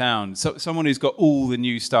kit in town? Someone who's got all the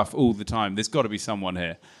new stuff all the time. There's got to be someone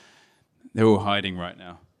here. They're all hiding right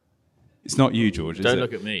now. It's not you, George, is it? Don't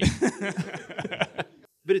look at me.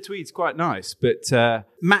 Bit of tweed's quite nice, but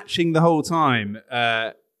matching the whole time,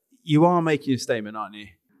 you are making a statement, aren't you?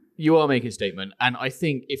 You are making a statement, and I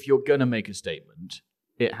think if you're going to make a statement,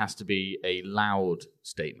 it has to be a loud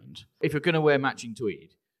statement. If you're going to wear matching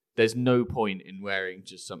tweed, there's no point in wearing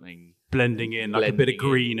just something... Blending in, like a bit of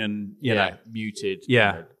green and, muted.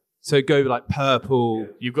 Yeah. So go like purple.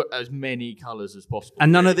 You've got as many colours as possible.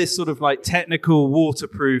 And none of this sort of like technical,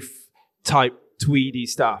 waterproof type tweedy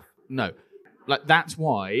stuff. No. Like, that's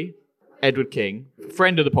why Edward King,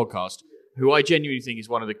 friend of the podcast, who I genuinely think is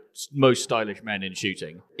one of the most stylish men in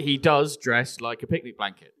shooting, he does dress like a picnic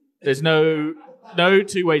blanket. There's no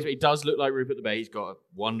two ways, but he does look like Rupert the Bear. He's got a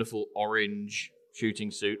wonderful orange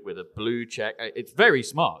shooting suit with a blue check. It's very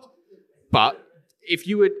smart. But if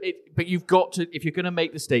you've got to, if you're going to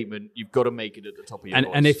make the statement, you've got to make it at the top of your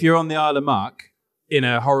voice. And if you're on the Isle of Muck in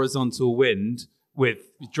a horizontal wind with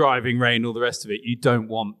driving rain, all the rest of it, you don't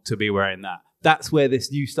want to be wearing that. That's where this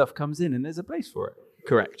new stuff comes in, and there's a place for it.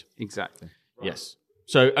 Correct. Exactly. Yes.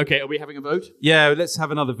 So, okay, are we having a vote? Yeah, let's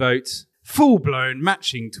have another vote. Full-blown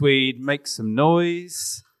matching tweed, make some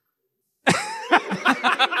noise.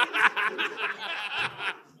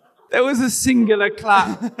 There was a singular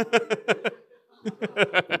clap.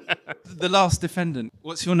 The last defendant.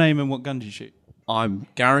 What's your name and what gun do you shoot? I'm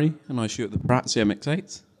Gary, and I shoot at the Parazzi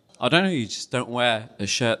MX-8. I don't know, you just don't wear a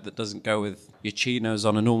shirt that doesn't go with your chinos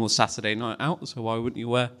on a normal Saturday night out, so why wouldn't you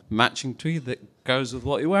wear matching tweed that goes with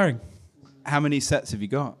what you're wearing? How many sets have you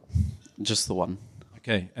got? Just the one.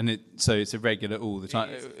 Okay, and so it's a regular all the time?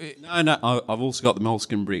 No, I've also got the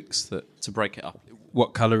moleskin breeks to break it up.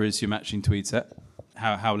 What colour is your matching tweed set?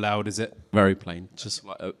 How loud is it? Very plain, just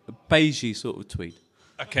like a beigey sort of tweed.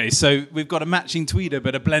 Okay, so we've got a matching tweeder,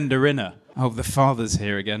 but a blender inner. Oh, the father's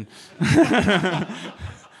here again.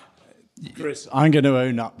 Chris, I'm going to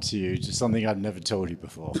own up to you to something I've never told you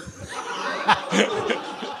before.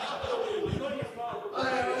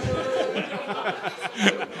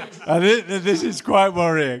 This is quite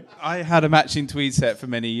worrying. I had a matching tweed set for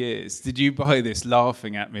many years. Did you buy this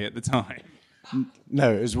laughing at me at the time?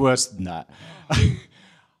 No, it was worse than that.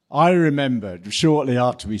 I remembered shortly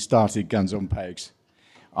after we started Guns on Pegs,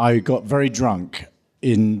 I got very drunk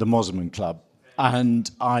in the Mosman Club,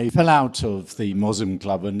 and I fell out of the Mosman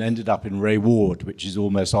Club and ended up in Ray Ward, which is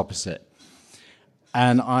almost opposite.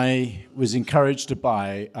 And I was encouraged to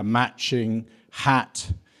buy a matching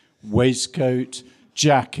hat, waistcoat,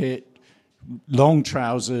 jacket, long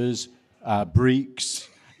trousers, breeks,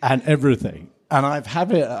 and everything. And I've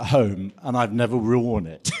had it at home, and I've never worn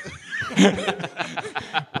it.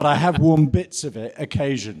 But I have worn bits of it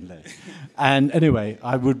occasionally. And anyway,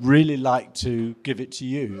 I would really like to give it to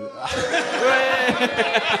you.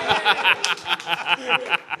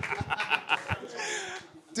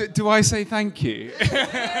 Do I say thank you?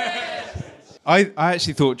 I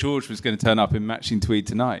actually thought George was going to turn up in matching tweed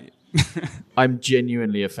tonight. I'm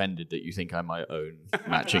genuinely offended that you think I might own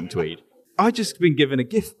matching tweed. I just been given a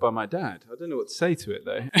gift by my dad. I don't know what to say to it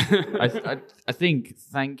though. I think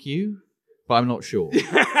thank you, but I'm not sure.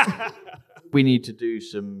 We need to do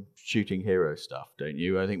some shooting hero stuff, don't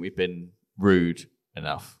you? I think we've been rude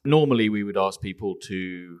enough. Normally we would ask people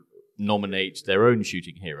to nominate their own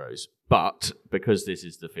shooting heroes, but because this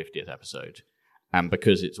is the 50th episode, and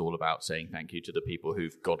because it's all about saying thank you to the people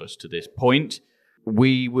who've got us to this point,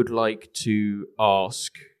 we would like to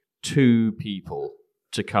ask 2 people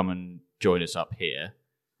to come and join us up here.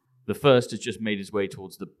 The first has just made his way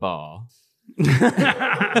towards the bar.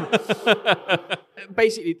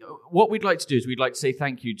 Basically, what we'd like to do is we'd like to say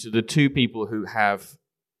thank you to the 2 people who have,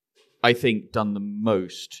 I think, done the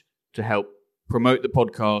most to help promote the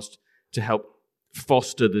podcast, to help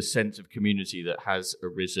foster the sense of community that has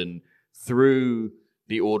arisen through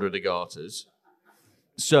the Order of the Garters.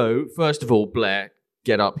 So, first of all, Blair,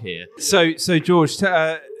 get up here. So George,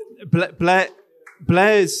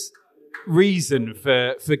 Blair's reason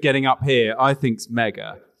for getting up here, I think, is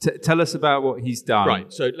mega. Tell us about what he's done.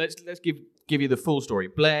 Right. So let's give you the full story.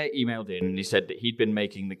 Blair emailed in and he said that he'd been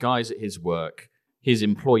making the guys at his work, his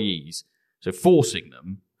employees, so forcing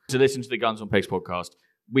them to listen to the Guns on Pegs podcast.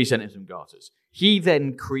 We sent him some garters. He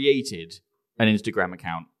then created an Instagram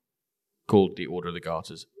account called the Order of the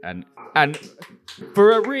Garters. And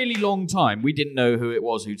for a really long time, we didn't know who it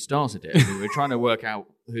was who'd started it. We were trying to work out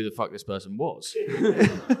who the fuck this person was.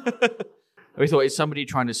 We thought, is somebody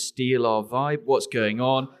trying to steal our vibe? What's going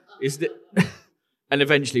on? And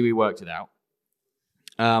eventually we worked it out.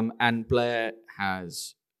 And Blair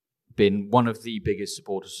has been one of the biggest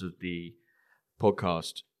supporters of the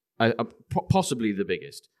podcast, possibly the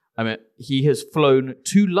biggest. I mean, he has flown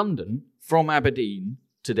to London from Aberdeen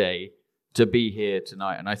today to be here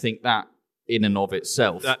tonight, and I think that, in and of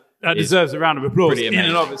itself, that deserves a round of applause. In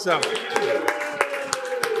and of itself.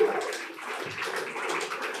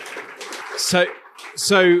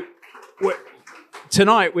 So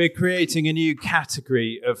tonight we're creating a new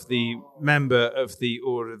category of the member of the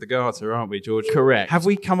Order of the Garter, aren't we, George? Correct. Have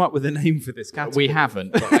we come up with a name for this category? We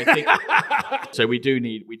haven't, but I think so. We do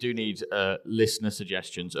need listener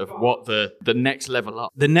suggestions of what the next level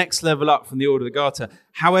up. The next level up from the Order of the Garter.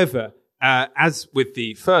 However, as with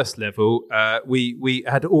the first level, we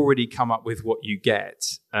had already come up with what you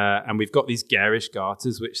get, and we've got these garish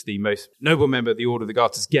garters, which the most noble member of the Order of the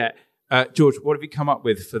Garters get. George, what have you come up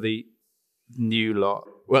with for the new lot?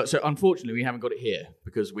 Well, so unfortunately, we haven't got it here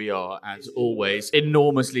because we are, as always,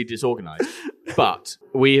 enormously disorganized. But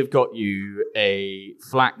we have got you a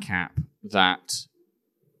flat cap that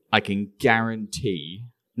I can guarantee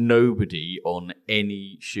nobody on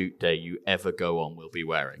any shoot day you ever go on will be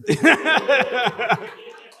wearing.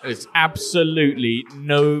 There's absolutely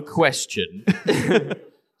no question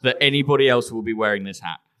that anybody else will be wearing this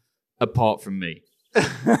hat, apart from me.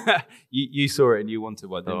 You saw it and you wanted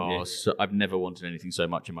one, didn't you? So I've never wanted anything so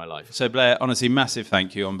much in my life. So Blair, honestly, massive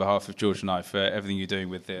thank you on behalf of George and I for everything you're doing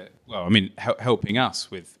with helping us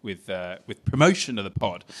with promotion of the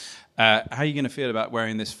pod. How are you going to feel about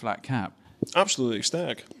wearing this flat cap? Absolutely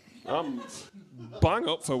ecstatic. I'm bang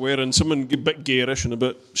up for wearing something a bit garish and a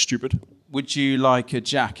bit stupid. Would you like a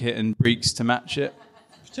jacket and breeks to match it?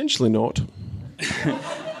 Potentially not.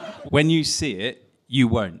 When you see it, you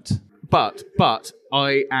won't. But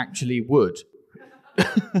I actually would.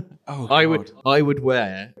 I would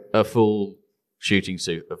wear a full shooting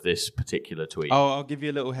suit of this particular tweed. Oh, I'll give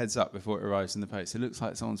you a little heads up before it arrives in the post. It looks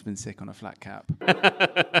like someone's been sick on a flat cap.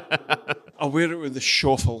 I'll wear it with the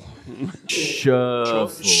shuffle. Shuffle?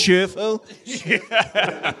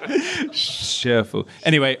 Shuffle.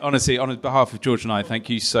 Anyway, honestly, on behalf of George and I, thank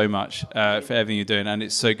you so much for everything you're doing, and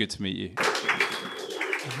it's so good to meet you.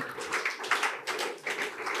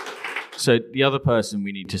 So the other person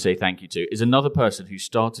we need to say thank you to is another person who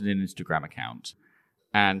started an Instagram account.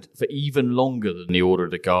 And for even longer than the Order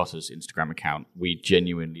of the Garters Instagram account, we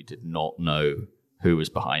genuinely did not know who was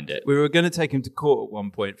behind it. We were going to take him to court at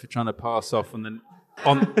one point for trying to pass off on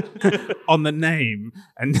the name,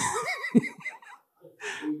 and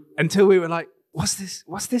until we were like, "What's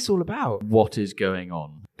this all about? What is going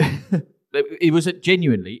on?" It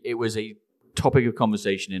was a topic of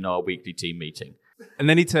conversation in our weekly team meeting. And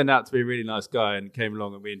then he turned out to be a really nice guy and came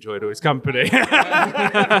along and we enjoyed all his company.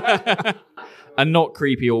 And not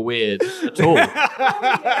creepy or weird at all.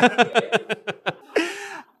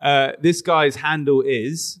 This guy's handle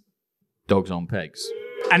is Dogs on Pegs.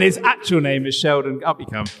 And his actual name is Sheldon. Up you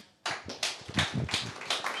come.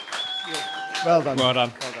 Well done. Well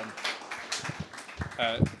done.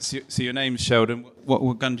 So your name's Sheldon.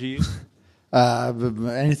 What gun do you use?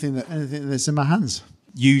 Anything that's in my hands.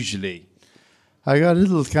 Usually. I got a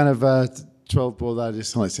little kind of 12 ball that I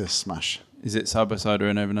just like to smash. Is it side by side or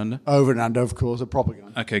an over and under? Over and under, of course, a proper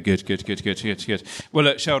gun. Okay, good. Well,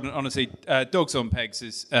 look, Sheldon, honestly, Dogs on Pegs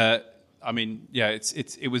is.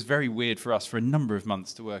 It was very weird for us for a number of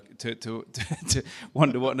months to work to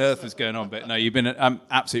wonder what on earth was going on. But no, you've been an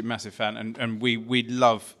absolute massive fan, and we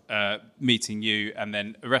love meeting you and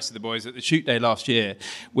then the rest of the boys at the shoot day last year,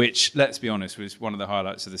 which, let's be honest, was one of the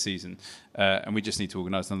highlights of the season. And we just need to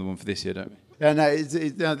organise another one for this year, don't we? Yeah,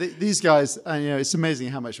 no, these guys, it's amazing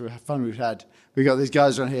how much fun we've had. We've got these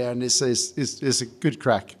guys around here, and it's a good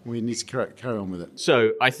crack. We need to carry on with it.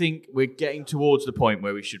 So I think we're getting towards the point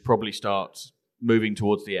where we should probably start moving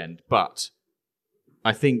towards the end. But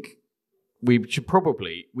I think we should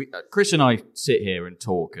probably... Chris and I sit here and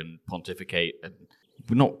talk and pontificate, and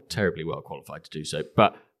we're not terribly well qualified to do so.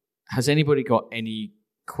 But has anybody got any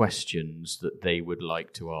questions that they would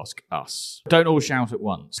like to ask us? Don't all shout at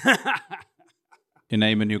once. Your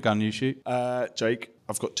name and your gun you shoot? Jake,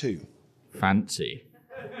 I've got 2. Fancy.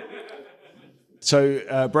 So,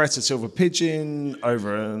 Beretta Silver Pigeon,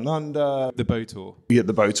 over and under. The bow tour. Yeah,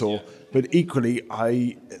 the bow tour. But equally,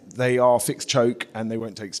 they are fixed choke and they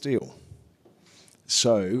won't take steel.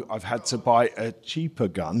 So, I've had to buy a cheaper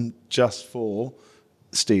gun just for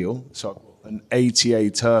steel. So, I've got an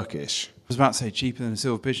ATA Turkish. I was about to say cheaper than a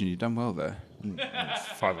Silver Pigeon. You've done well there.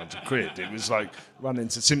 500 quid. It was like run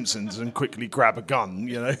into Simpsons and quickly grab a gun,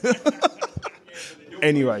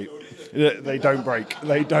 Anyway, they don't break.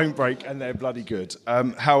 And they're bloody good.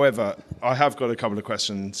 However, I have got a couple of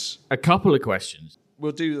questions. A couple of questions?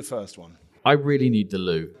 We'll do the first one. I really need the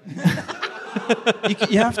loo.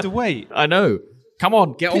 You have to wait. I know. Come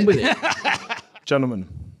on, get on with it. Gentlemen,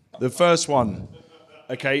 the first one.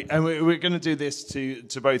 Okay, and we're going to do this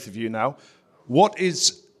to both of you now. What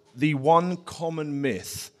is the one common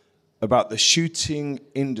myth about the shooting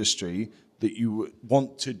industry that you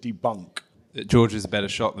want to debunk? That George is a better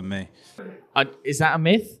shot than me. Is that a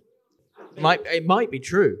myth? It might be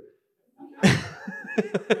true.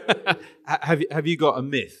 Have you got a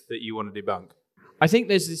myth that you want to debunk? I think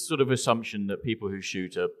there's this sort of assumption that people who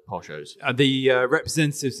shoot are poshos. The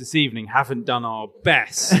representatives this evening haven't done our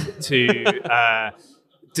best to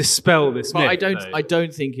dispel this myth. I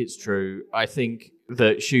don't think it's true. I think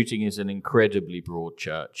that shooting is an incredibly broad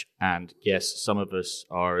church, and yes, some of us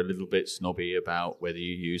are a little bit snobby about whether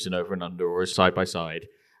you use an over and under or a side by side,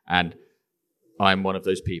 and I'm one of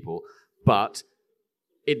those people. But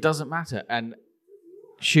it doesn't matter, and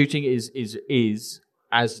shooting is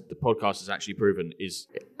as the podcast has actually proven, is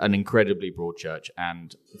an incredibly broad church,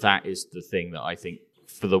 and that is the thing that I think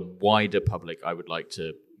for the wider public I would like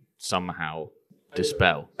to somehow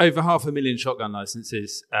dispel. Over 500,000 shotgun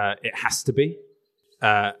licenses, it has to be.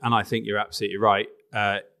 And I think you're absolutely right.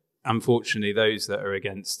 Unfortunately, those that are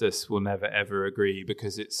against us will never ever agree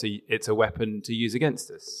because it's a weapon to use against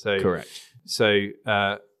us. So correct. So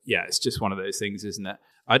it's just one of those things, isn't it?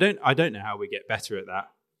 I don't know how we get better at that.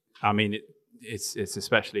 I mean, it's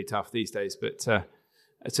especially tough these days, but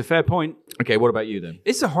it's a fair point. Okay, what about you then?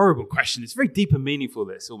 It's a horrible question. It's very deep and meaningful.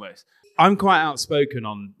 This almost. I'm quite outspoken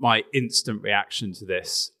on my instant reaction to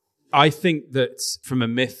this. I think that from a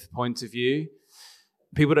myth point of view,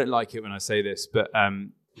 people don't like it when I say this, but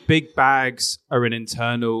big bags are an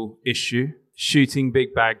internal issue. Shooting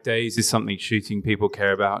big bag days is something shooting people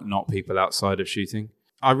care about, not people outside of shooting.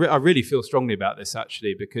 I really feel strongly about this,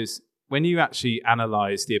 actually, because when you actually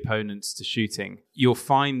analyse the opponents to shooting, you'll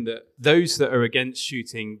find that those that are against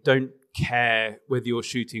shooting don't care whether you're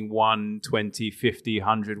shooting 1, 20, 50,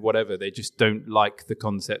 100, whatever. They just don't like the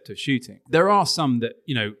concept of shooting. There are some that,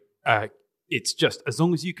 it's just, as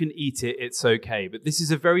long as you can eat it, it's okay. But this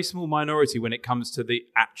is a very small minority when it comes to the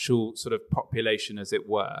actual sort of population, as it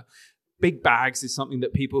were. Big bags is something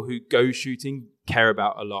that people who go shooting care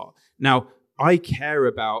about a lot. Now, I care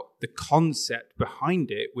about the concept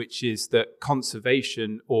behind it, which is that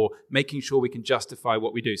conservation or making sure we can justify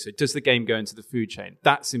what we do. So does the game go into the food chain?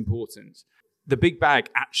 That's important. The big bag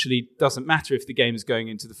actually doesn't matter if the game is going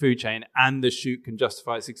into the food chain and the shoot can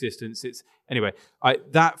justify its existence.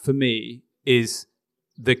 That for me is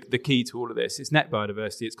the key to all of this. It's net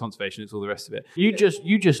biodiversity, it's conservation, it's all the rest of it. You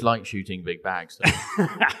just like shooting big bags, though.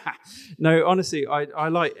 No, honestly, I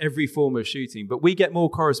like every form of shooting, but we get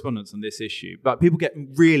more correspondence on this issue. But people get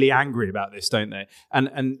really angry about this, don't they?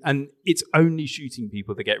 And it's only shooting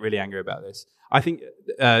people that get really angry about this. I think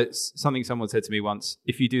something someone said to me once: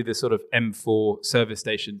 if you do the sort of M4 service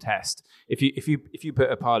station test, if you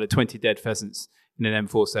put a pile of 20 dead pheasants in an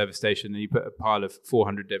M4 service station and you put a pile of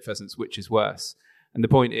 400 dead pheasants, which is worse? And the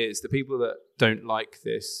point is, the people that don't like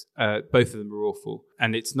this, both of them are awful.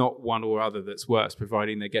 And it's not one or other that's worse,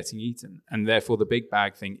 providing they're getting eaten. And therefore, the big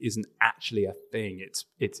bag thing isn't actually a thing.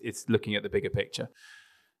 It's looking at the bigger picture.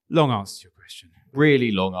 Long answer to your question.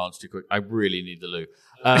 Really long answer to quick. I really need the loo.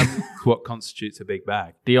 What constitutes a big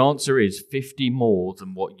bag? The answer is 50 more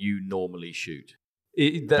than what you normally shoot.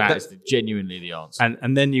 That is genuinely the answer.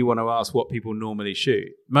 And then you want to ask what people normally shoot.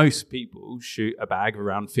 Most people shoot a bag of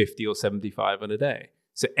around 50 or 75 on a day.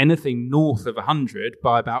 So anything north of 100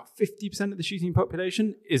 by about 50% of the shooting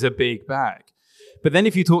population is a big bag. But then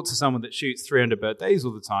if you talk to someone that shoots 300 bird days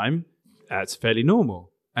all the time, that's fairly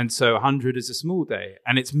normal. And so 100 is a small day.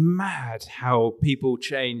 And it's mad how people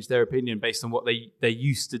change their opinion based on what they're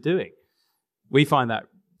used to doing. We find that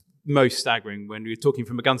most staggering when we're talking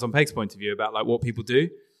from a guns on pegs point of view about like what people do.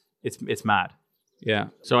 It's mad. Yeah.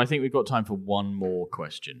 So I think we've got time for one more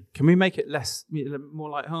question. Can we make it more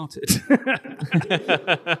lighthearted?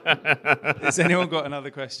 Has anyone got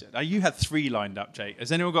another question? You had 3 lined up, Jake.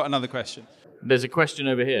 Has anyone got another question? There's a question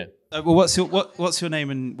over here. Well, what's your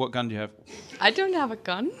name and what gun do you have? I don't have a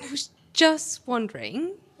gun. I was just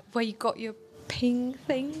wondering where you got your ping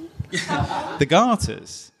thing. The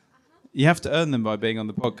garters. You have to earn them by being on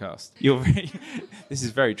the podcast. This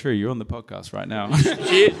is very true. You're on the podcast right now.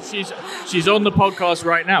 She's on the podcast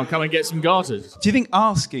right now. Come and get some garters. Do you think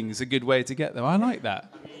asking is a good way to get them? I like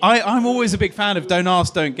that. I'm always a big fan of don't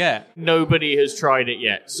ask, don't get. Nobody has tried it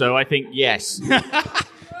yet, so I think yes.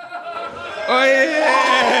 Oh,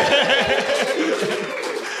 yeah.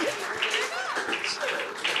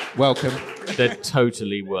 Welcome. They're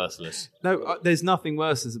totally worthless. No, there's nothing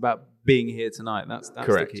worse about being here tonight. That's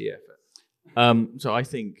correct. The key effort. So I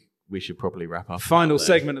think we should probably wrap up. Final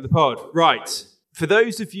segment of the pod. Right. For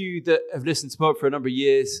those of you that have listened to pod for a number of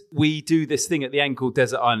years, we do this thing at the end called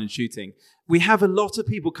Desert Island Shooting. We have a lot of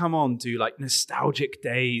people come on to like nostalgic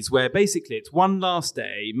days where basically it's one last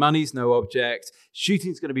day, money's no object,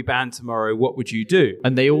 shooting's going to be banned tomorrow, what would you do?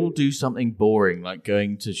 And they all do something boring, like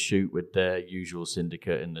going to shoot with their usual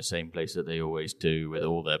syndicate in the same place that they always do with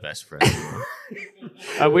all their best friends.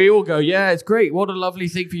 And we all go, yeah, it's great, what a lovely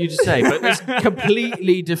thing for you to say. But this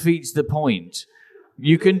completely defeats the point.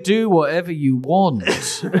 You can do whatever you want.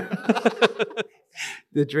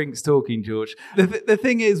 The drink's talking, George. The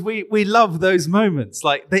thing is, we love those moments.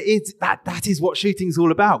 Like that is what shooting's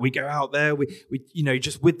all about. We go out there, we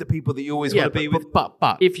just with the people that you always want to be with.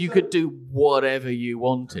 But if you could do whatever you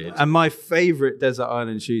wanted. And my favourite desert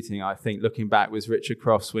island shooting, I think, looking back, was Richard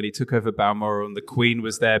Crofts when he took over Balmoral and the Queen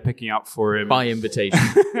was there picking up for him. By invitation.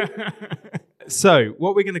 So,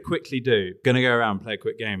 what we're going to quickly do, going to go around and play a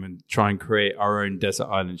quick game and try and create our own desert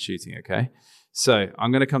island shooting, okay? So,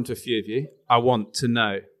 I'm going to come to a few of you. I want to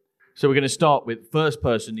know. So, we're going to start with first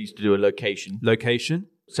person needs to do a location. Location.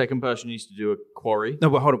 Second person needs to do a quarry.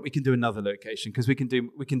 No, but hold on. We can do another location because we can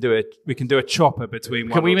do a chopper between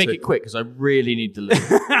one. Can we or make two. it quick? Because I really need to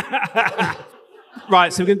leave.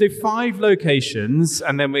 Right, so we're going to do 5 locations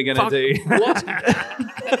and then we're going to do... What?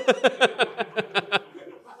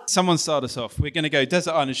 Someone start us off. We're going to go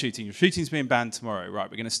desert island shooting. Shooting's being banned tomorrow.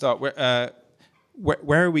 Right, we're going to start. Where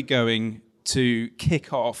are we going to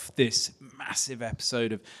kick off this massive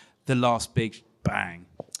episode of The Last Big Bang?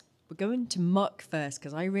 We're going to Muck first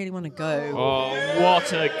because I really want to go. Oh,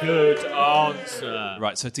 what a good answer.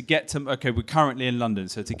 Right, so to get to... Okay, we're currently in London.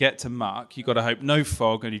 So to get to Muck, you've got to hope no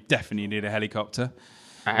fog and you definitely need a helicopter.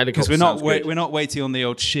 A helicopter because we're not waiting on the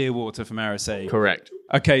old Shearwater from RSA. Correct.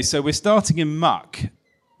 Okay, so we're starting in Muck.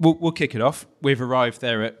 We'll kick it off. We've arrived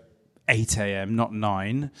there at 8 a.m., not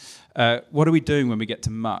 9. What are we doing when we get to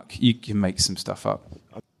Muck? You can make some stuff up.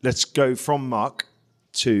 Let's go from Muck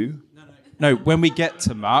to... No, when we get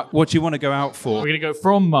to Muck, what do you want to go out for? We're going to go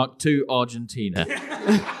from Muck to Argentina.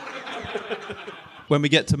 When we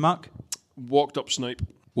get to Muck? Walked up snipe.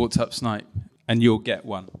 And you'll get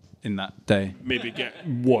one in that day. Maybe get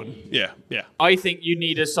one. Yeah. I think you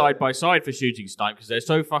need a side-by-side for shooting snipe because they're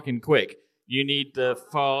so fucking quick. You need the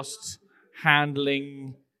fast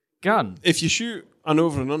handling gun. If you shoot an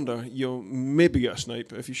over and under, you'll maybe get a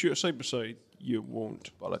snipe. If you shoot a side by side, you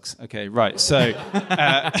won't. Bollocks. Okay, right. So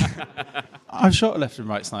I've shot a left and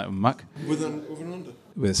right snipe on Muck. With an over and under?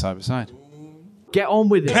 With a side by side. Get on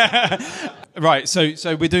with it. Right, so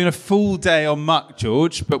we're doing a full day on Muck,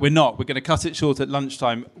 George, but we're not. We're going to cut it short at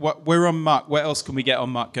lunchtime. We're on Muck. Where else can we get on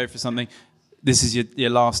Muck? Go for something. This is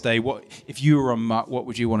your last day. What if you were on Muck? What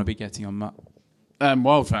would you want to be getting on Muck?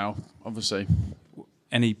 Wildfowl, obviously.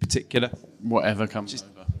 Any particular? Whatever comes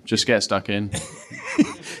over. Just get stuck in.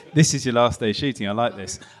 This is your last day shooting. I like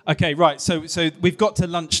this. Okay, right. So we've got to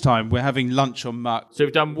lunchtime. We're having lunch on Muck. So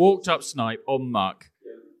we've done walked up snipe on Muck.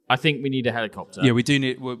 I think we need a helicopter. Yeah, we do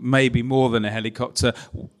need maybe more than a helicopter.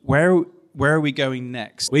 Where are we going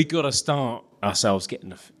next? We've got to start ourselves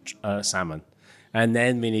getting the salmon, and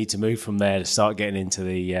then we need to move from there to start getting into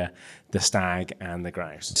the stag and the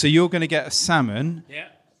grouse. So you're going to get a salmon. Yeah.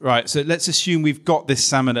 Right, so let's assume we've got this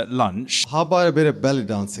salmon at lunch. How about a bit of belly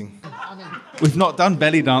dancing? We've not done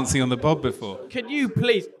belly dancing on the Bob before. Can you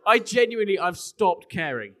please? I've stopped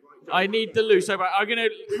caring. I need the loo so bad. I'm going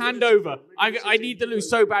to hand over. I need the loo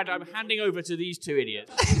so bad. I'm handing over to these two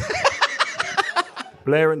idiots.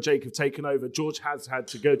 Blair and Jake have taken over. George has had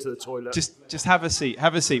to go to the toilet. Just have a seat.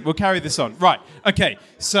 Have a seat. We'll carry this on. Right. Okay.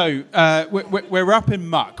 So we're up in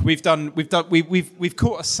Muck. We've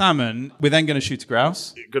caught a salmon. We're then going to shoot a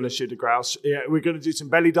grouse. Going to shoot a grouse. Yeah. We're going to do some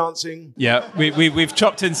belly dancing. Yeah. We've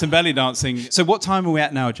chopped in some belly dancing. So what time are we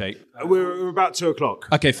at now, Jake? We're about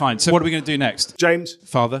 2:00. Okay. Fine. So what are we going to do next? James.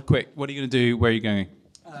 Father, quick. What are you going to do? Where are you going?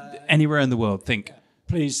 Anywhere in the world. Think.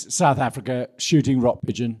 Please, South Africa, shooting rock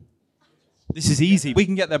pigeon. This is easy. We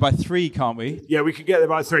can get there by 3, can't we? Yeah, we can get there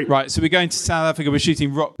by 3. Right, so we're going to South Africa. We're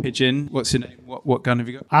shooting rock pigeon. What's your name? What gun have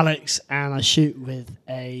you got? Alex, and I shoot with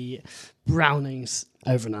a Brownings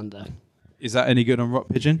over and under. Is that any good on rock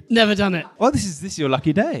pigeon? Never done it. Well, this is your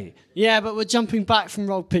lucky day. Yeah, but we're jumping back from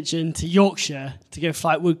rock pigeon to Yorkshire to go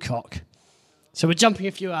flight woodcock. So we're jumping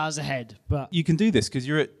a few hours ahead. But you can do this because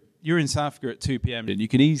you're in South Africa at 2 p.m. and you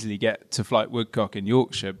can easily get to flight woodcock in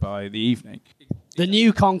Yorkshire by the evening. The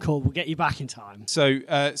new Concorde will get you back in time. So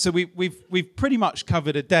we've pretty much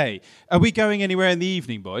covered a day. Are we going anywhere in the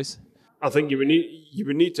evening, boys? I think you would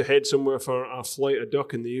need to head somewhere for a flight of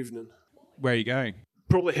duck in the evening. Where are you going?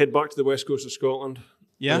 Probably head back to the west coast of Scotland.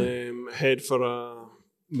 Yeah. Head for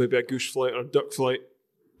maybe a goose flight or a duck flight,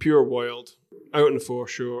 pure wild, out on the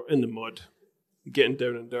foreshore in the mud, getting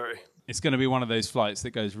down and dirty. It's going to be one of those flights that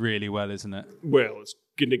goes really well, isn't it? Well, it's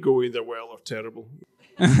going to go either well or terrible.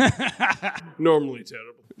 Normally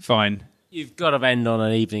terrible. Fine. You've got to end on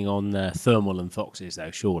an evening on thermal and foxes,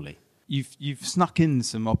 though, surely. You've snuck in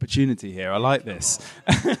some opportunity here. I like this.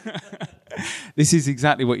 This is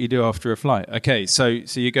exactly what you do after a flight. Okay, so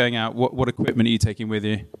you're going out. What equipment are you taking with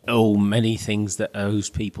you? Oh, many things that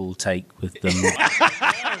those people take with them.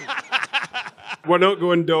 We're not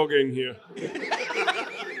going dogging here.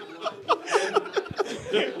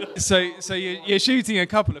 So you're shooting a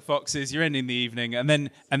couple of foxes. You're ending the evening, and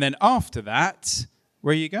then after that,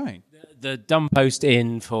 where are you going? The dump post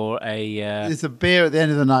inn for a. It's a beer at the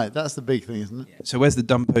end of the night. That's the big thing, isn't it? Yeah. So where's the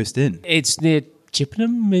dump post inn? It's near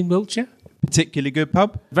Chippenham in Wiltshire. Particularly good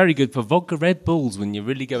pub. Very good for vodka Red Bulls when you're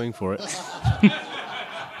really going for it.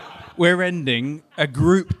 We're ending a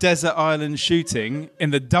group desert island shooting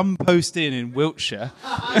in the dump post inn in Wiltshire.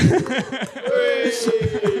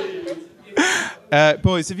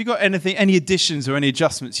 Boys, have you got any additions or any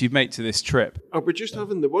adjustments you've made to this trip? Are we just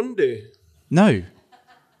having the one day? No.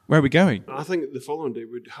 Where are we going? I think the following day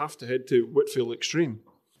we'd have to head to Whitfield Extreme.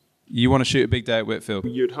 You want to shoot a big day at Whitfield?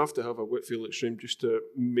 You'd have to have a Whitfield Extreme just to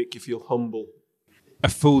make you feel humble. A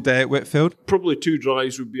full day at Whitfield? Probably 2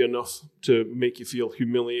 drives would be enough to make you feel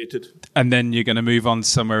humiliated. And then you're going to move on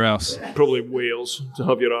somewhere else? Probably Wales, to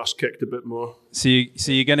have your ass kicked a bit more. So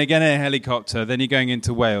you're going to get in a helicopter, then you're going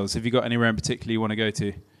into Wales. Have you got anywhere in particular you want to go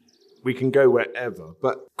to? We can go wherever.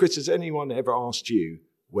 But, Chris, has anyone ever asked you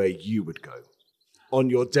where you would go on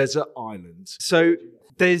your desert island? So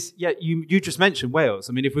you just mentioned Wales.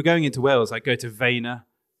 I mean, if we're going into Wales, I'd go to Vena.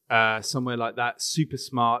 Somewhere like that, super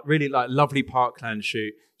smart, really like lovely parkland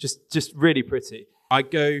shoot, just really pretty.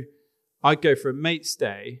 I'd go for a mate's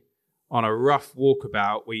day on a rough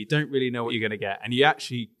walkabout where you don't really know what you're going to get, and you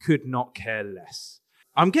actually could not care less.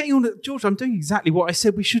 I'm getting on it, George. I'm doing exactly what I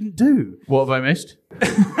said we shouldn't do. What have I missed?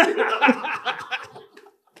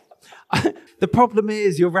 The problem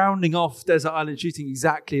is you're rounding off desert island shooting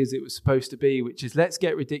exactly as it was supposed to be, which is let's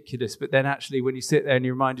get ridiculous, but then actually when you sit there and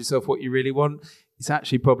you remind yourself what you really want, it's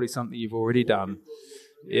actually probably something you've already done.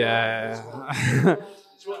 Yeah.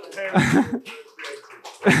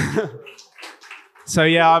 So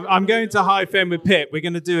yeah, I'm going to High Fen with Pip. We're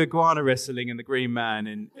going to do iguana wrestling in the Green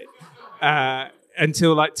Man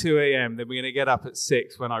until like 2 a.m. Then we're going to get up at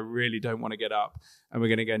 6 when I really don't want to get up. And we're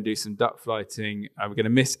going to go and do some duck flighting. We're going to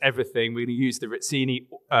miss everything. We're going to use the Rizzini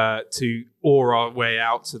to oar our way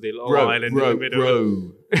out to the little island in the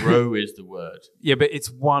middle. Row is the word. Yeah, but it's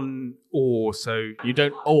one oar, so... You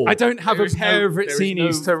don't oar. I don't have a pair of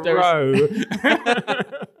Rizzinis to row.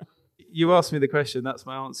 You asked me the question, that's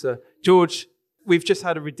my answer. George, we've just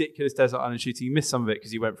had a ridiculous desert island shooting. You missed some of it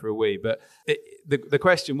because you went for a wee. But the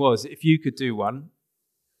question was, if you could do one,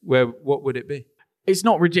 what would it be? It's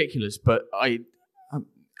not ridiculous, but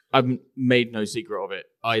I've made no secret of it.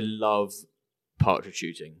 I love partridge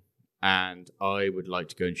shooting, and I would like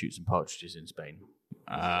to go and shoot some partridges in Spain.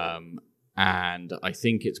 And I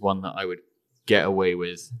think it's one that I would get away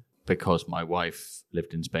with because my wife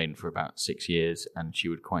lived in Spain for about 6 years, and she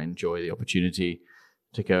would quite enjoy the opportunity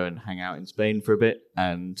to go and hang out in Spain for a bit.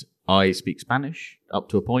 And I speak Spanish up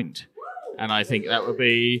to a point, and I think that would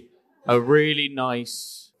be a really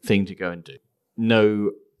nice thing to go and do.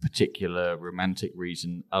 No particular romantic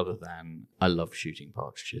reason other than I love shooting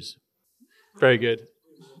partridges. Very good.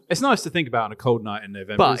 It's nice to think about on a cold night in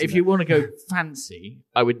November. But if you want to go fancy,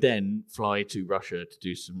 I would then fly to Russia to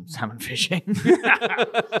do some salmon fishing.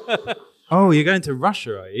 Oh, you're going to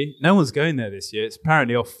Russia, are you? No one's going there this year. It's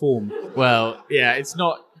apparently off form. Well, yeah, it's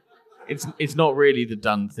not really the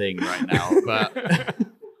done thing right now, but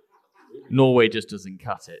Norway just doesn't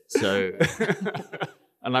cut it. So,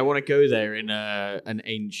 and I want to go there in an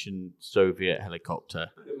ancient Soviet helicopter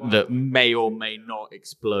that may or may not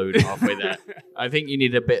explode halfway there. I think you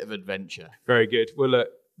need a bit of adventure. Very good. Well, look,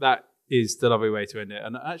 that is the lovely way to end it.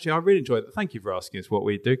 And actually, I really enjoyed it. Thank you for asking us what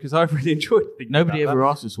we do, because I really enjoyed thinking Nobody about ever that.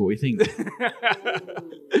 asks us what we think.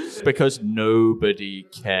 Because nobody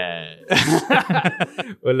cares.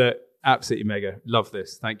 Well, look, absolutely mega. Love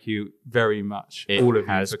this. Thank you very much, all of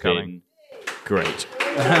you, for coming. Great.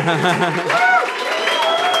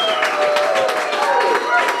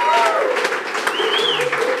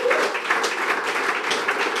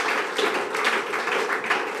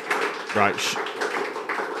 Right,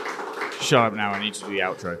 shut up now. I need to do the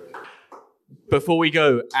outro. Before we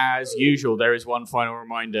go, as usual, there is one final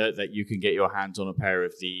reminder that you can get your hands on a pair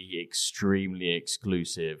of the extremely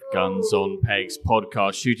exclusive Guns on Pegs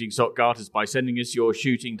podcast shooting sock garters by sending us your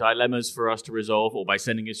shooting dilemmas for us to resolve, or by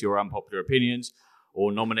sending us your unpopular opinions,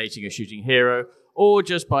 or nominating a shooting hero, or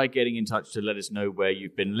just by getting in touch to let us know where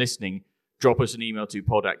you've been listening. Drop us an email to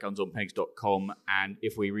pod@gunsonpegs.com, and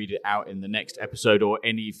if we read it out in the next episode or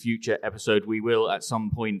any future episode, we will, at some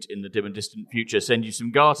point in the dim and distant future, send you some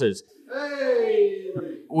garters. Hey!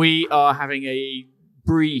 We are having a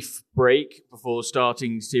brief break before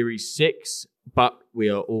starting Series 6, but we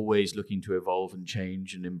are always looking to evolve and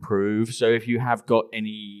change and improve. So if you have got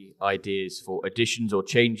any ideas for additions or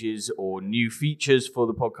changes or new features for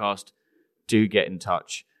the podcast, do get in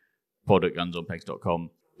touch. pod@gunsonpegs.com.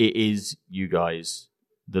 It is you guys,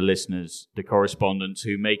 the listeners, the correspondents,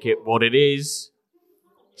 who make it what it is.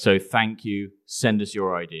 So thank you. Send us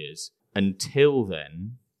your ideas. Until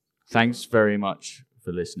then, thanks very much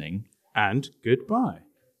for listening. And goodbye.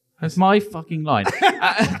 That's my fucking line.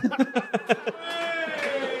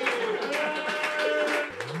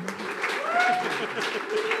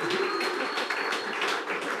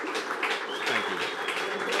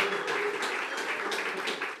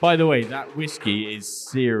 By the way, that whiskey is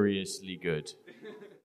seriously good.